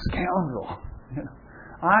 I'm a scoundrel.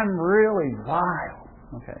 I'm really vile.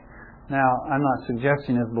 Okay. Now, I'm not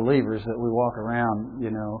suggesting as believers that we walk around,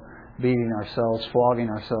 beating ourselves, flogging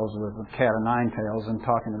ourselves with a cat of nine tails and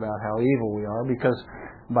talking about how evil we are, because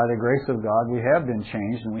by the grace of God we have been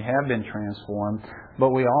changed and we have been transformed, but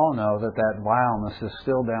we all know that vileness is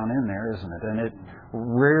still down in there, isn't it? And it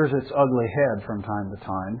rears its ugly head from time to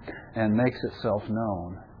time and makes itself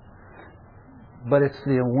known. But it's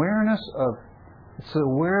the awareness of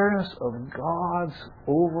God's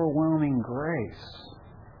overwhelming grace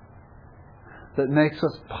that makes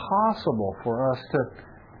it possible for us to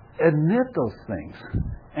admit those things.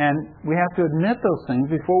 And we have to admit those things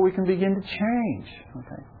before we can begin to change.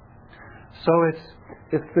 Okay. So it's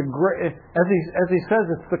the as he says,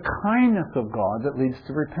 it's the kindness of God that leads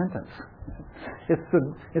to repentance.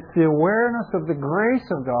 It's the awareness of the grace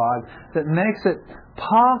of God that makes it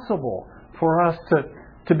possible for us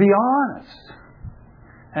to be honest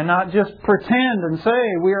and not just pretend and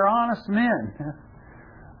say we are honest men,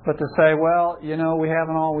 but to say, well, we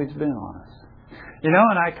haven't always been honest. And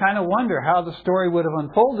I kind of wonder how the story would have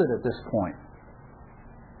unfolded at this point.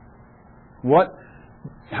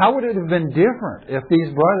 How would it have been different if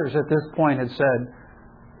these brothers at this point had said,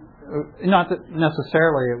 not that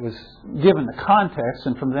necessarily it was given the context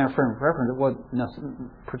and from their frame of reference it wasn't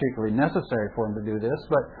particularly necessary for them to do this,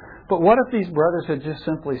 but what if these brothers had just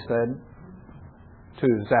simply said to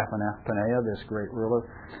Zaphenath-Paneah, this great ruler,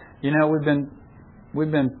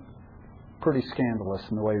 we've been pretty scandalous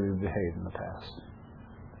in the way we've behaved in the past.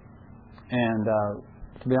 And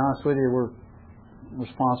to be honest with you, we're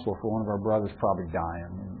responsible for one of our brothers probably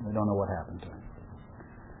dying. We don't know what happened to him.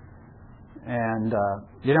 And,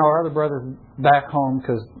 our other brother's back home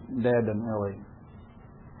because Dad doesn't really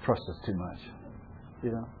trust us too much.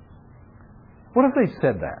 What if they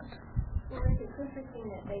said that? Well, it's interesting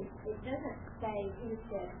that it doesn't say who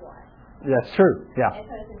said what. That's true, yeah. And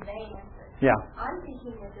so it's a they answer. Yeah. I'm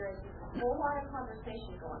thinking that there is a whole lot of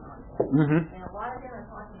conversation going on there. Mm-hmm. And a lot of them are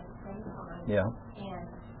talking at the same time. Yeah. And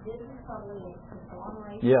this is probably a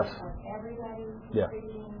conglomeration of everybody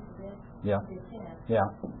contributing to this tent. Yeah.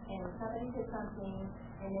 And somebody said something,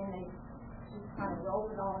 and then they just kind of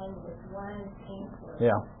rolled it all into this one answer.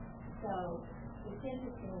 Yeah. So it's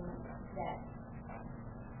interesting that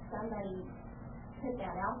somebody put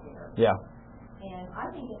that out there. Yeah. And I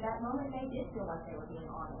think at that moment they did feel like they were being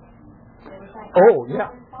honest. They were saying,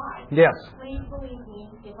 yes. Please believe me,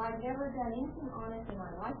 if I've never done anything honest in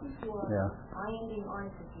my life before, I am being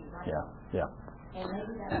honest with you right now. Yeah. And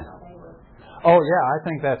maybe that's how they were. Oh yeah, I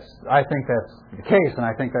think that's the case, and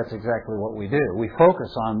I think that's exactly what we do. We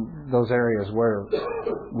focus on those areas where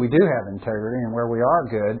we do have integrity and where we are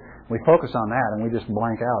good. We focus on that, and we just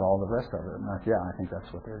blank out all the rest of it. And yeah, I think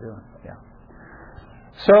that's what they're doing. Yeah.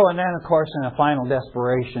 So, and then of course, in a final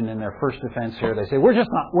desperation in their first defense here, they say, we're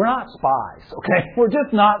not spies, okay? We're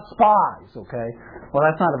just not spies, okay? Well,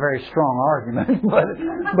 that's not a very strong argument,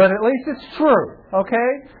 but at least it's true, okay?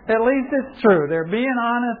 At least it's true. They're being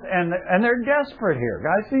honest, and they're desperate here.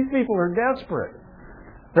 Guys, these people are desperate.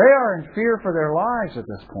 They are in fear for their lives at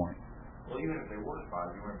this point. Well, even if they were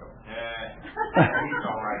spies, you wouldn't go, he's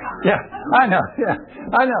all right. Yeah,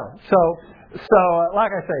 I know. So,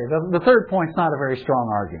 like I say, the third point's not a very strong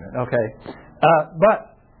argument, okay?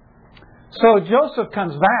 So Joseph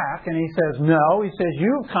comes back and he says, no, he says,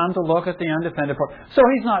 you've come to look at the undefended part. So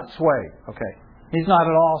he's not swayed, okay? He's not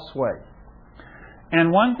at all swayed.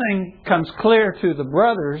 And one thing comes clear to the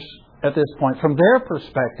brothers at this point, from their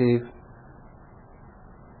perspective,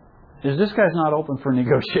 is this guy's not open for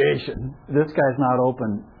negotiation. This guy's not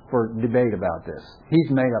open for debate about this. He's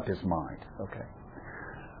made up his mind, okay?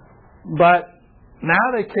 But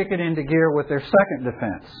now they kick it into gear with their second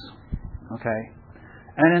defense. Okay?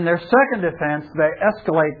 And in their second defense, they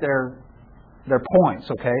escalate their points.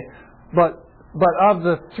 Okay? But of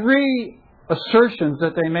the three assertions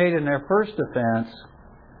that they made in their first defense,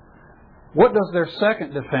 what does their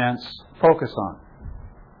second defense focus on?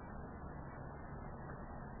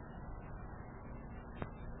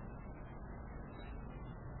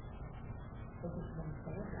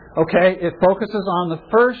 Okay, it focuses on the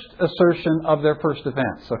first assertion of their first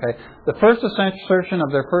defense. Okay, the first assertion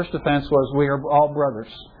of their first defense was, we are all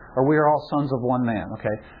brothers, or we are all sons of one man.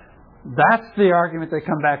 Okay, that's the argument they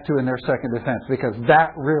come back to in their second defense, because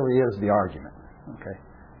that really is the argument. Okay,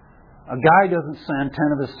 a guy doesn't send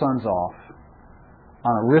 10 of his sons off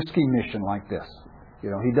on a risky mission like this.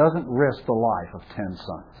 You know, he doesn't risk the life of 10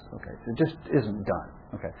 sons. Okay, it just isn't done.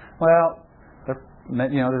 Okay, well,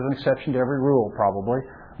 there's an exception to every rule probably.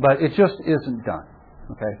 But it just isn't done.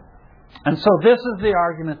 Okay? And so this is the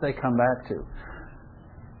argument they come back to.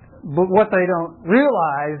 But what they don't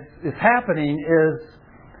realize is happening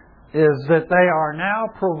is that they are now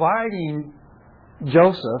providing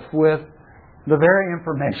Joseph with the very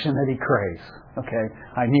information that he craves. Okay?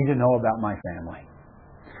 I need to know about my family.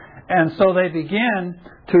 And so they begin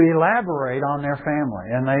to elaborate on their family.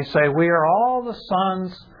 And they say, we are all the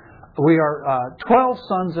sons. We are 12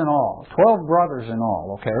 sons in all, 12 brothers in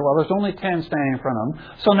all. Okay, well, there's only 10 standing in front of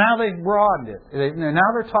them. So now they've broadened it. Now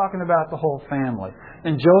they're talking about the whole family.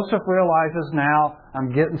 And Joseph realizes, now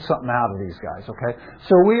I'm getting something out of these guys. Okay,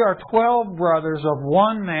 so we are 12 brothers of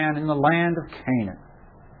one man in the land of Canaan.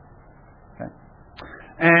 Okay,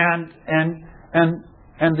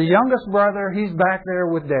 and the youngest brother, he's back there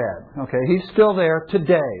with Dad. Okay, he's still there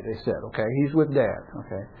today. They said. Okay, he's with Dad.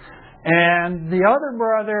 Okay. And the other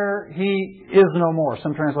brother, he is no more.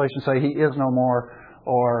 Some translations say he is no more,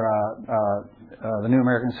 or the New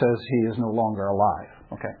American says he is no longer alive.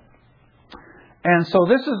 Okay. And so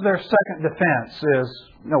this is their second defense: is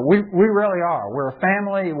we really are. We're a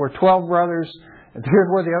family. We're 12 brothers. Here's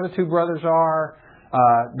where the other two brothers are.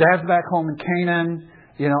 Dad's back home in Canaan.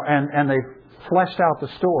 And they've fleshed out the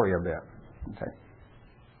story a bit. Okay.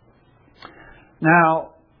 Now,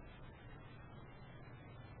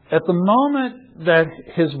 at the moment that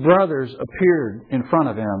his brothers appeared in front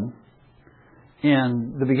of him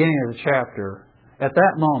in the beginning of the chapter, at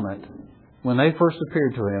that moment, when they first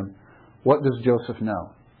appeared to him, what does Joseph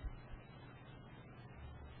know?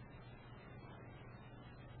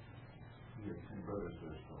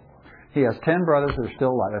 He has 10 brothers that are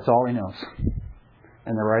still alive. That's all he knows.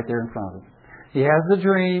 And they're right there in front of him. He has the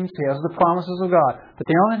dreams. He has the promises of God. But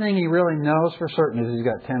the only thing he really knows for certain is he's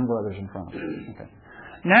got 10 brothers in front of him. Okay.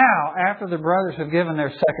 Now, after the brothers have given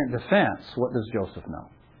their second defense, what does Joseph know?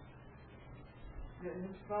 His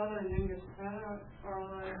father and youngest brother are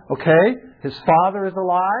alive. Okay, his father is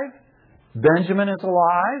alive. Benjamin is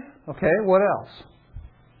alive. Okay, what else?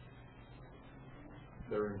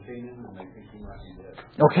 They're in Canaan and they think he might be dead.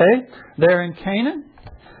 Okay, they're in Canaan.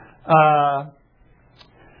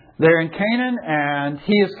 They're in Canaan, and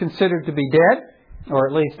he is considered to be dead, or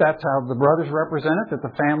at least that's how the brothers represent it, that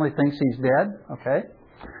the family thinks he's dead. Okay.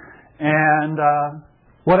 And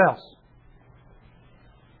what else?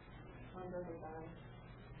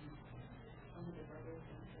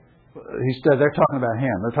 They're talking about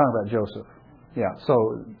him. They're talking about Joseph. Yeah.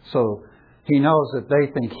 So he knows that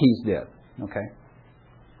they think he's dead. Okay.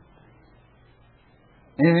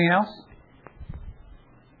 Anything else?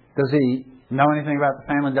 Does he know anything about the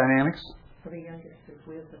family dynamics? The youngest is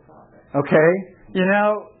with the father. Okay. You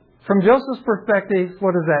know, from Joseph's perspective,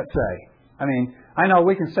 what does that say? I mean, I know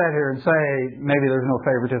we can sit here and say maybe there's no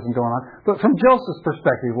favoritism going on, but from Joseph's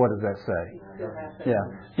perspective, what does that say? Yeah.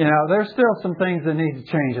 You know, there's still some things that need to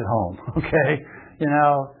change at home, okay? You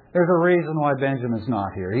know, there's a reason why Benjamin's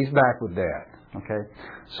not here. He's back with Dad, okay?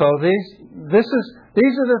 So these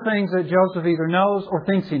are the things that Joseph either knows or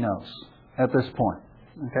thinks he knows at this point,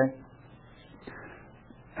 okay?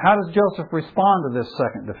 How does Joseph respond to this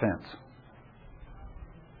second defense?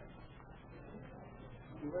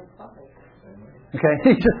 Okay,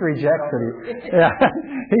 he just rejects it. Yeah,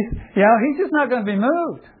 he's just not going to be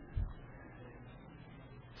moved.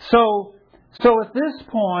 So at this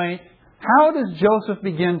point, how does Joseph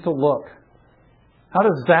begin to look? How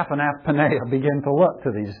does Zaphenath-Paneah begin to look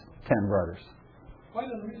to these 10 brothers?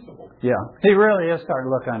 Quite unreasonable. Yeah, he really is starting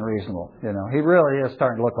to look unreasonable. You know, he really is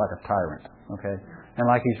starting to look like a tyrant. Okay, and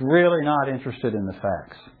like he's really not interested in the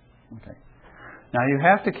facts. Okay, now you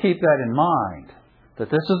have to keep that in mind. That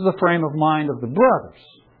this is the frame of mind of the brothers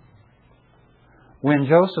when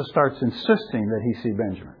Joseph starts insisting that he see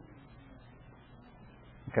Benjamin.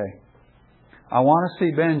 Okay. I want to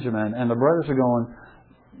see Benjamin, and the brothers are going,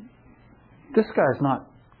 this guy's not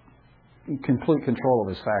in complete control of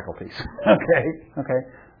his faculties. Okay.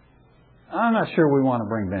 I'm not sure we want to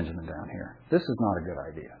bring Benjamin down here. This is not a good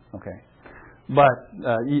idea. Okay.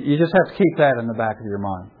 But you just have to keep that in the back of your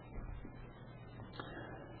mind.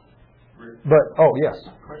 But, yes.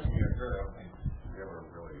 The question you heard, I don't think you ever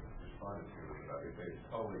really responded to it about if they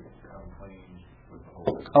totally come clean with the whole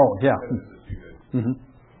issue that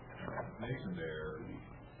mentioned there.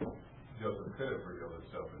 Joseph could have revealed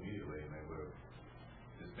himself immediately and they would have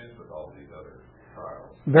dispensed with all of these other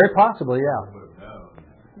trials. Very possibly, yeah. They would have known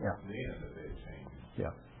then that they had changed.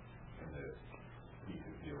 Yeah. And that he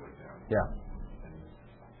could deal with them. Yeah. And,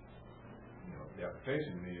 you know, the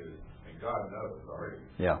application to me is, and God knows already.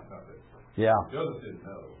 Yeah. Not that yeah. Joseph didn't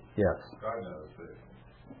know. Yes. God knows that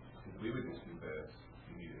if we would just confess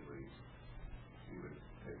immediately, He would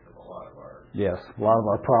take up a lot of our... Yes, a lot of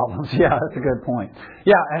our problems. Yeah, that's a good point.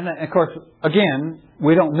 Yeah, and of course, again,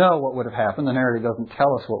 we don't know what would have happened. The narrative doesn't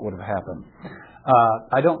tell us what would have happened.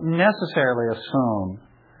 I don't necessarily assume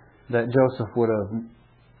that Joseph would have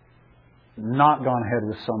not gone ahead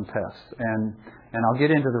with some tests. And I'll get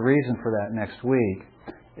into the reason for that next week.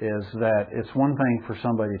 Is that it's one thing for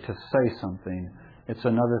somebody to say something, it's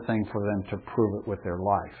another thing for them to prove it with their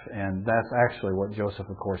life. And that's actually what Joseph,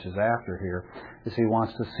 of course, is after here, is he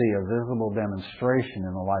wants to see a visible demonstration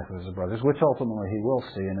in the life of his brothers, which ultimately he will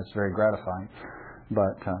see, and it's very gratifying.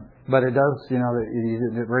 But it does, you know,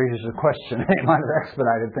 it raises the question. It might have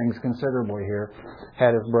expedited things considerably here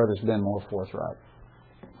had his brothers been more forthright.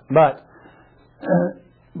 But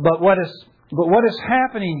what is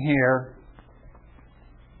happening here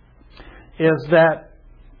is that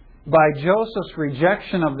by Joseph's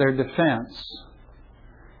rejection of their defense,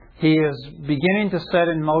 he is beginning to set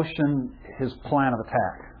in motion his plan of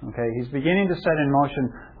attack. Okay, he's beginning to set in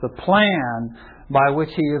motion the plan by which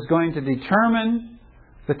he is going to determine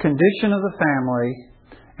the condition of the family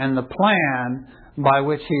and the plan by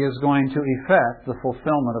which he is going to effect the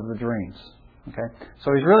fulfillment of the dreams. Okay,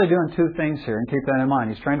 so he's really doing two things here, and keep that in mind.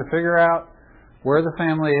 He's trying to figure out where the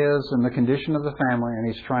family is and the condition of the family, and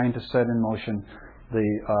he's trying to set in motion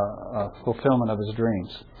the fulfillment of his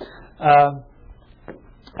dreams.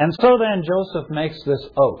 And so then Joseph makes this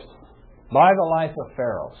oath by the life of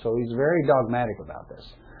Pharaoh. So he's very dogmatic about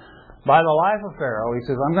this. By the life of Pharaoh, he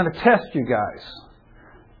says, I'm going to test you guys.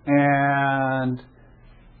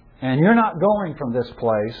 And you're not going from this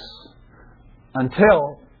place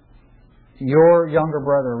until your younger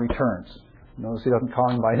brother returns. Notice he doesn't call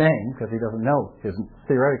him by name because he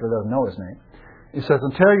theoretically doesn't know his name. He says,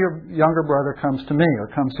 until your younger brother comes to me or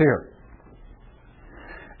comes here.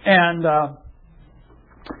 And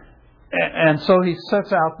so he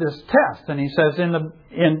sets out this test, and he says,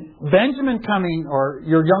 in Benjamin coming, or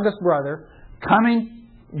your youngest brother coming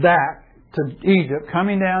back to Egypt,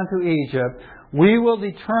 coming down to Egypt, we will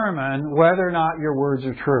determine whether or not your words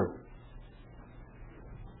are true.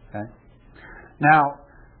 Okay? Now,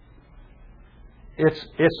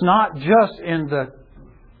 it's not just in the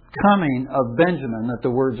coming of Benjamin that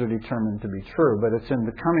the words are determined to be true, but it's in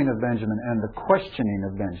the coming of Benjamin and the questioning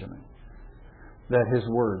of Benjamin that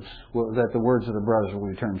the words of the brothers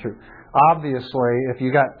will be determined true. Obviously, if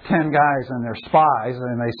you got 10 guys and they're spies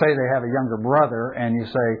and they say they have a younger brother, and you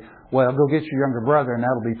say, well, go get your younger brother and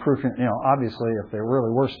that'll be proof. You know, obviously, if they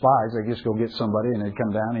really were spies, they just go get somebody and they'd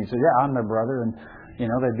come down and he'd say, yeah, I'm their brother, and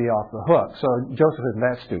you know, they'd be off the hook. So Joseph isn't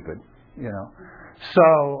that stupid, you know.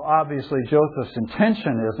 So obviously Joseph's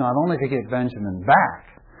intention is not only to get Benjamin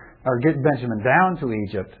back, or get Benjamin down to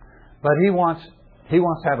Egypt, but he wants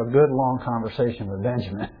to have a good long conversation with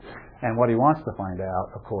Benjamin. And what he wants to find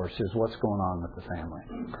out, of course, is what's going on with the family.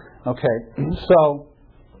 Okay, so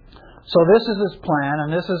this is his plan,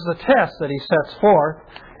 and this is the test that he sets forth.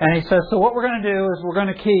 And he says, so what we're going to do is we're going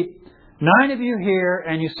to keep 9 of you here,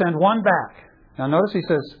 and you send one back. Now notice he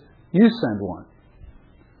says, you send one.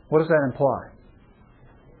 What does that imply?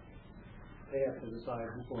 They have to decide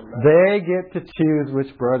who's going back. They get to choose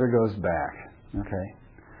which brother goes back. Okay.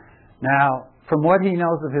 Now, from what he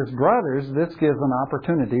knows of his brothers, this gives an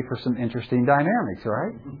opportunity for some interesting dynamics,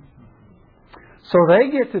 right? So they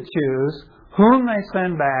get to choose whom they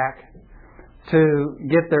send back to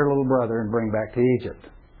get their little brother and bring back to Egypt.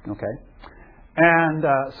 Okay? And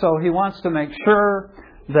so he wants to make sure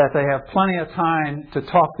that they have plenty of time to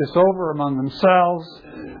talk this over among themselves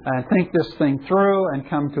and think this thing through and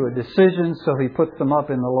come to a decision. So he puts them up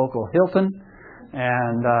in the local Hilton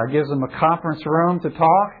and gives them a conference room to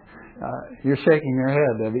talk. You're shaking your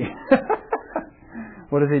head, Debbie.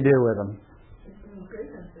 What does he do with them?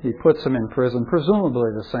 He puts them in prison,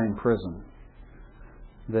 presumably the same prison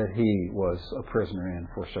that he was a prisoner in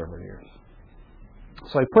for several years.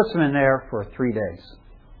 So he puts them in there for 3 days.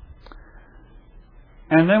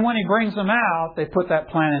 And then when he brings them out, they put that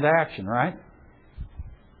plan into action, right?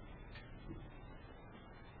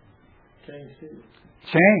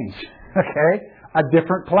 Change. Okay? A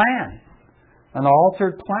different plan. An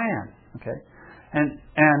altered plan. Okay?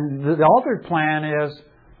 And the altered plan is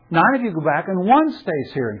 9 of you go back and 1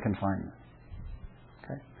 stays here in confinement.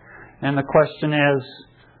 Okay? And the question is,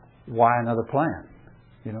 why another plan?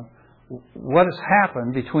 You know, what has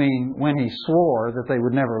happened between when he swore that they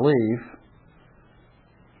would never leave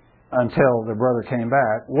until their brother came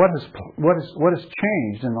back? What has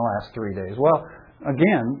changed in the last 3 days? Well,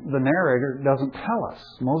 again, the narrator doesn't tell us.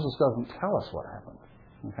 Moses doesn't tell us what happened.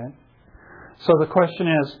 Okay? So the question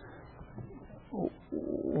is,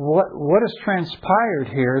 what has transpired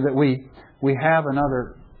here that we have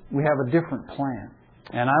a different plan?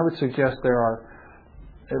 And I would suggest there are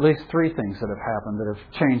at least 3 things that have happened that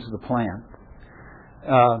have changed the plan.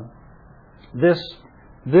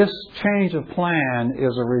 This change of plan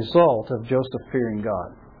is a result of Joseph fearing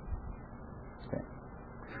God. Okay.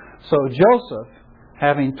 So Joseph,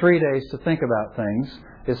 having 3 days to think about things,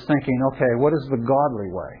 is thinking, okay, what is the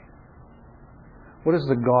godly way? What is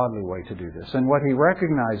the godly way to do this? And what he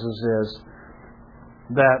recognizes is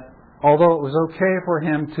that although it was okay for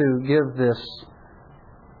him to give this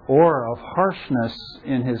aura of harshness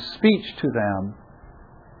in his speech to them,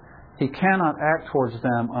 he cannot act towards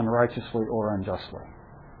them unrighteously or unjustly.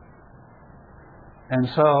 And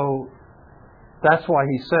so that's why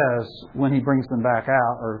he says, when he brings them back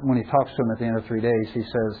out, or when he talks to them at the end of 3 days, he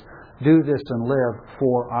says, do this and live,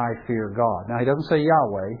 for I fear God. Now he doesn't say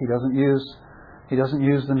Yahweh. He doesn't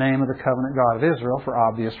use the name of the covenant God of Israel for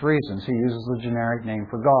obvious reasons. He uses the generic name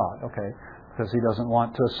for God, okay, because he doesn't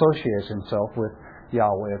want to associate himself with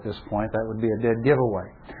Yahweh at this point. That would be a dead giveaway.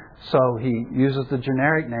 So he uses the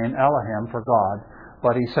generic name Elohim for God,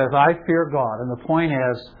 but he says, I fear God. And the point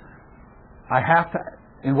is, I have to,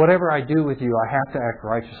 in whatever I do with you, I have to act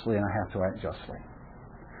righteously and I have to act justly.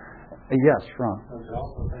 Yes, Ron. I could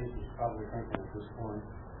also think he's probably thinking at this point,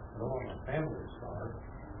 I don't want my family to starve.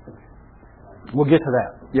 We'll get to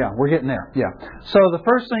that. Yeah, we're getting there. Yeah. So the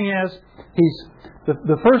first thing is,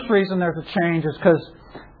 the first reason there's a change is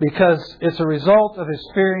because it's a result of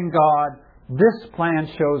his fearing God. This plan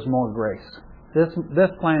shows more grace. This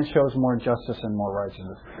plan shows more justice and more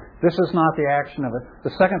righteousness. This is not the action of it.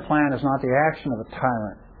 The second plan is not the action of a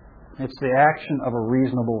tyrant. It's the action of a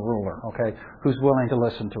reasonable ruler, okay, who's willing to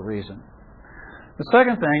listen to reason. The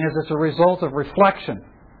second thing is it's a result of reflection.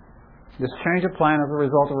 This change of plan is a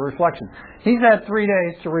result of reflection. He's had 3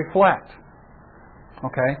 days to reflect.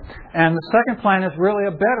 Okay? And the second plan is really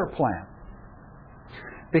a better plan.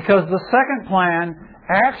 Because the second plan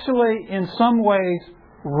actually, in some ways,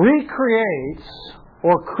 recreates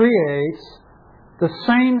or creates the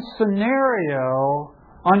same scenario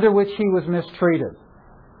under which he was mistreated.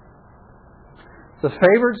 The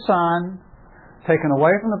favored son, taken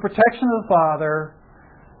away from the protection of the father,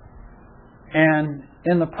 and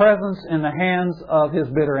in the presence, in the hands of his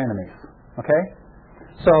bitter enemies. Okay?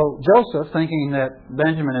 So Joseph, thinking that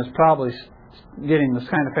Benjamin is probably getting this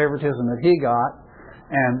kind of favoritism that he got,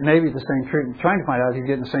 and maybe the same treatment, trying to find out if he's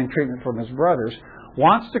getting the same treatment from his brothers,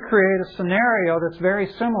 wants to create a scenario that's very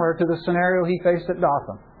similar to the scenario he faced at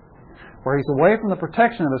Dothan, where he's away from the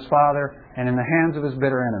protection of his father and in the hands of his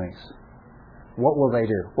bitter enemies. What will they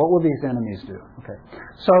do? What will these enemies do? Okay.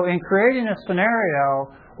 So in creating a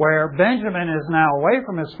scenario where Benjamin is now away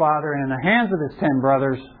from his father and in the hands of his 10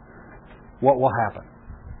 brothers, what will happen.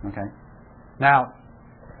 Okay? Now,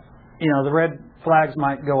 the red flags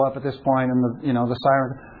might go up at this point, and the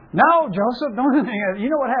sirens. No, Joseph, don't do anything. You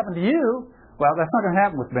know what happened to you? Well, that's not going to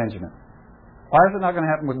happen with Benjamin. Why is it not going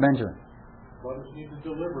to happen with Benjamin? Brothers need to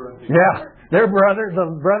deliver it. Yeah, the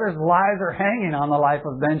brothers' lives are hanging on the life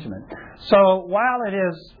of Benjamin. So while it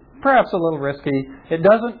is perhaps a little risky, it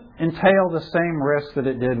doesn't entail the same risk that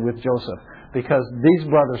it did with Joseph, because these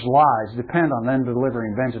brothers' lives depend on them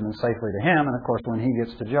delivering Benjamin safely to him, and of course when he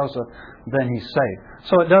gets to Joseph, then he's safe.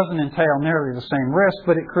 So it doesn't entail nearly the same risk,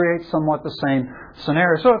 but it creates somewhat the same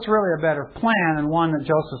scenario. So it's really a better plan, and one that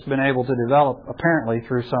Joseph's been able to develop apparently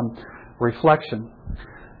through some reflection.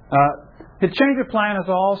 The change of plan is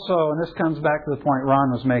also, and this comes back to the point Ron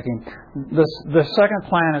was making, the second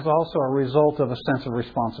plan is also a result of a sense of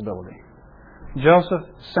responsibility. Joseph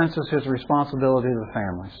senses his responsibility to the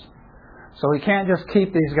families. So he can't just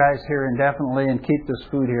keep these guys here indefinitely and keep this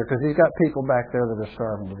food here, because he's got people back there that are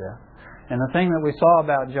starving to death. And the thing that we saw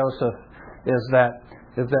about Joseph is that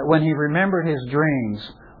when he remembered his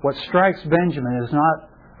dreams, what strikes Benjamin is not,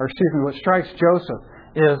 what strikes Joseph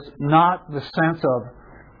is not the sense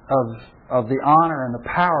of the honor and the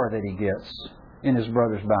power that he gets in his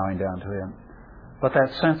brothers bowing down to him, but that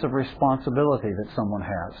sense of responsibility that someone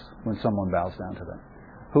has when someone bows down to them.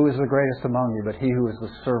 Who is the greatest among you but he who is the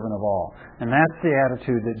servant of all? And that's the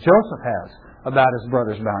attitude that Joseph has about his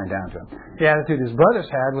brothers bowing down to him. The attitude his brothers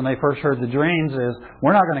had when they first heard the dreams is,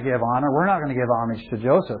 we're not going to give honor, we're not going to give homage to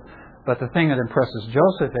Joseph. But the thing that impresses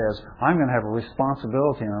Joseph is, I'm going to have a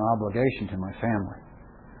responsibility and an obligation to my family.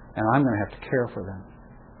 And I'm going to have to care for them.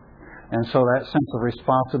 And so that sense of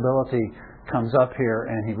responsibility comes up here,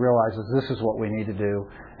 and he realizes this is what we need to do.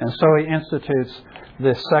 And so he institutes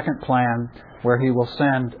this second plan where he will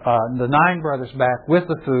send the 9 brothers back with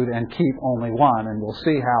the food and keep only one. And we'll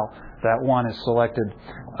see how that one is selected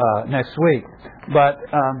next week. But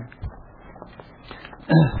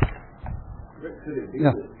could it be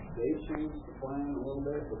that they changed the plan a little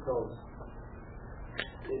bit? Because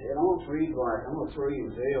it almost reads like, I'm going to throw you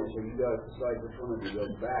in jail so you guys decide which one of you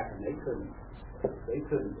goes back, and they couldn't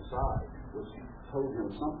decide, which told him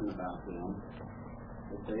something about them,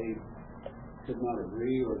 that they could not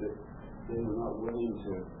agree, or that they were not willing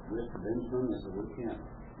to risk Benjamin. They said, we can't,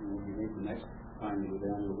 you need the next time you go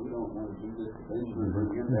down here, we don't want to do this to Benjamin,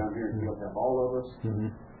 bring him down here and he'll have all of us.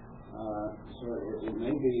 So it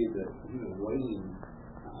may be that he was waiting.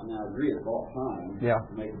 I mean, I agree at all times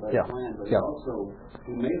to make a better plan, but also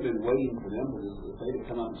he may have been waiting for them, but if they'd have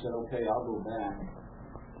come up and said, okay, I'll go back,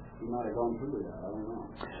 he might have gone through that. I don't know.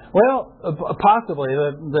 Well, possibly.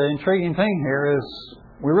 The intriguing thing here is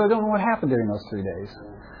we really don't know what happened during those 3 days.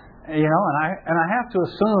 And I have to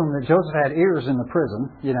assume that Joseph had ears in the prison.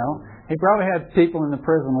 He probably had people in the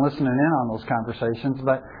prison listening in on those conversations,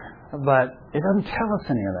 but it doesn't tell us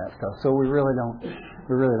any of that stuff. So we really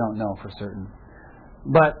don't know for certain.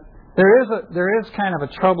 But there is kind of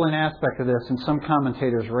a troubling aspect of this, and some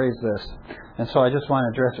commentators raise this, and so I just want to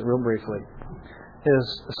address it real briefly.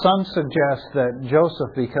 Some suggest that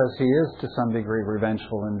Joseph, because he is to some degree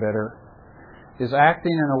revengeful and bitter, is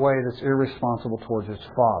acting in a way that's irresponsible towards his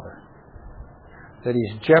father. That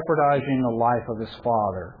he's jeopardizing the life of his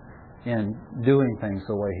father in doing things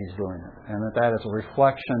the way he's doing it. And that is a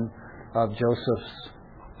reflection of Joseph's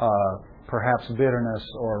perhaps bitterness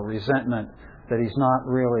or resentment, that he's not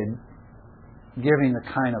really giving the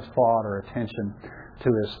kind of thought or attention to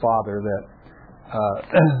his father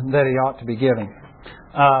that he ought to be giving.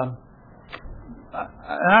 And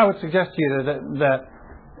I would suggest to you that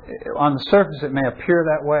on the surface it may appear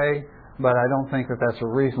that way, but I don't think that that's a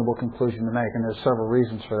reasonable conclusion to make, and there's several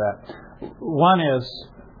reasons for that. One is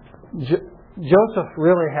Joseph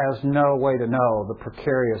really has no way to know the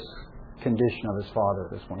precarious condition of his father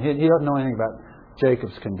at this point. He doesn't know anything about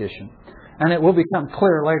Jacob's condition. And it will become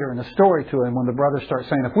clear later in the story to him when the brothers start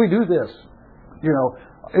saying, if we do this,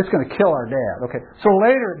 it's going to kill our dad. Okay. So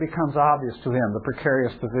later it becomes obvious to him the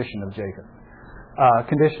precarious position of Jacob,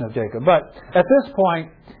 condition of Jacob. But at this point,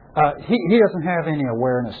 he doesn't have any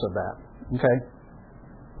awareness of that. Okay.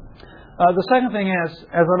 The second thing is,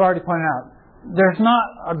 as I've already pointed out, there's not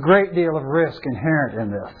a great deal of risk inherent in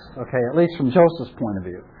this. Okay, at least from Joseph's point of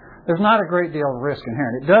view. There's not a great deal of risk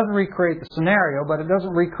inherent. It does recreate the scenario, but it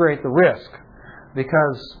doesn't recreate the risk,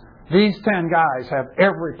 because these 10 guys have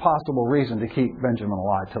every possible reason to keep Benjamin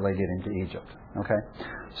alive till they get into Egypt. Okay,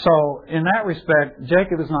 so in that respect,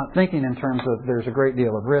 Jacob is not thinking in terms of there's a great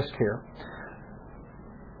deal of risk here.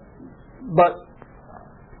 But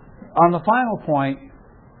on the final point,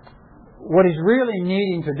 what he's really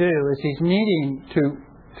needing to do is he's needing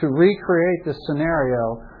to recreate this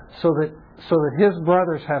scenario so so that his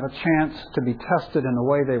brothers have a chance to be tested in the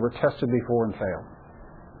way they were tested before and failed.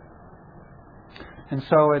 And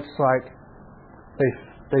so it's like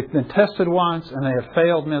they've been tested once and they have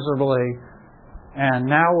failed miserably, and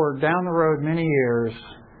now we're down the road many years,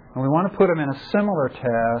 and we want to put them in a similar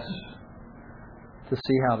test to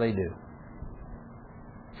see how they do.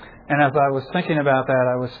 And as I was thinking about that,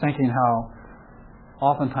 I was thinking how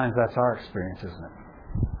oftentimes that's our experience, isn't it?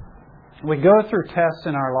 We go through tests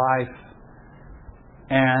in our life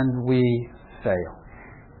and we fail.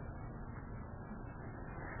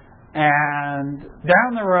 And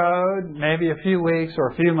down the road, maybe a few weeks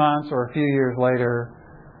or a few months or a few years later,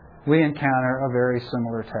 we encounter a very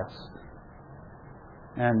similar test.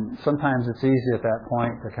 And sometimes it's easy at that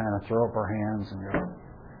point to kind of throw up our hands and go,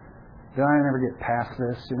 did I never get past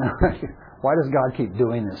this? Why does God keep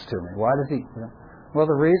doing this to me? Why does He... Well,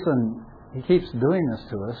 the reason He keeps doing this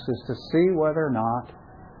to us is to see whether or not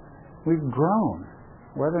we've grown,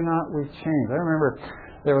 whether or not we've changed. I remember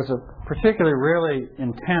there was a particularly really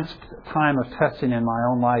intense time of testing in my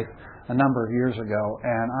own life a number of years ago,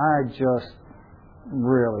 and I just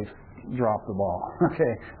really dropped the ball.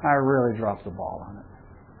 Okay, I really dropped the ball on it.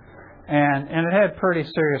 And it had pretty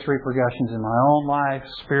serious repercussions in my own life,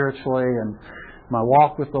 spiritually, and my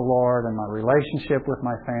walk with the Lord, and my relationship with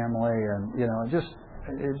my family, and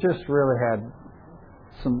it just really had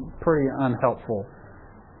some pretty unhelpful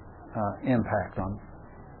impact on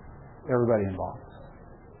everybody involved.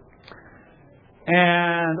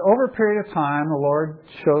 And over a period of time, the Lord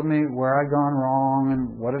showed me where I'd gone wrong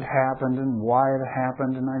and what had happened and why it had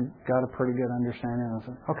happened, and I got a pretty good understanding. And I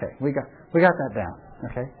said, okay, we got that down.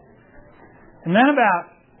 Okay. And then about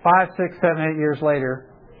 5, 6, 7, 8 years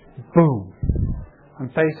later, boom, I'm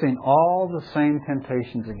facing all the same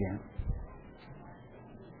temptations again.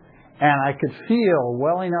 And I could feel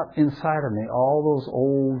welling up inside of me all those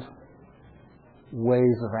old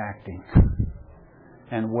ways of acting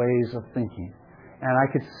and ways of thinking. And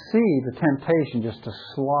I could see the temptation just to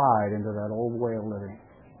slide into that old way of living.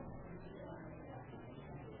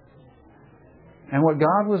 And what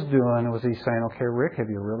God was doing was He's saying, okay, Rick, have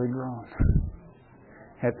you really grown?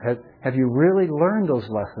 Have you really learned those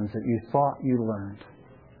lessons that you thought you learned?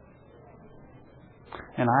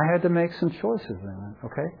 And I had to make some choices then.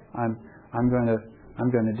 Okay, I'm going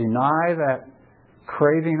to deny that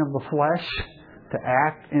craving of the flesh to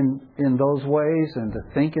act in those ways and to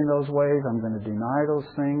think in those ways. I'm going to deny those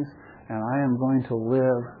things, and I am going to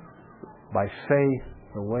live by faith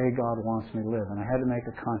the way God wants me to live. And I had to make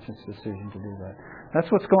a conscious decision to do that.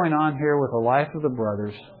 That's what's going on here with the life of the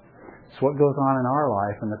brothers. It's what goes on in our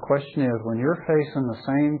life. And the question is, when you're facing the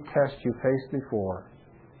same test you faced before,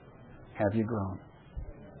 have you grown?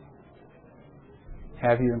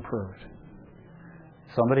 Have you improved?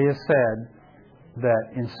 Somebody has said that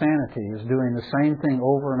insanity is doing the same thing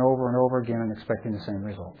over and over and over again and expecting the same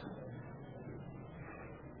result.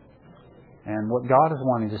 And what God is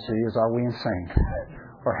wanting to see is, are we insane?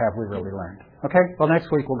 Or have we really learned? Okay, well,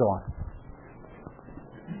 next week we'll go on.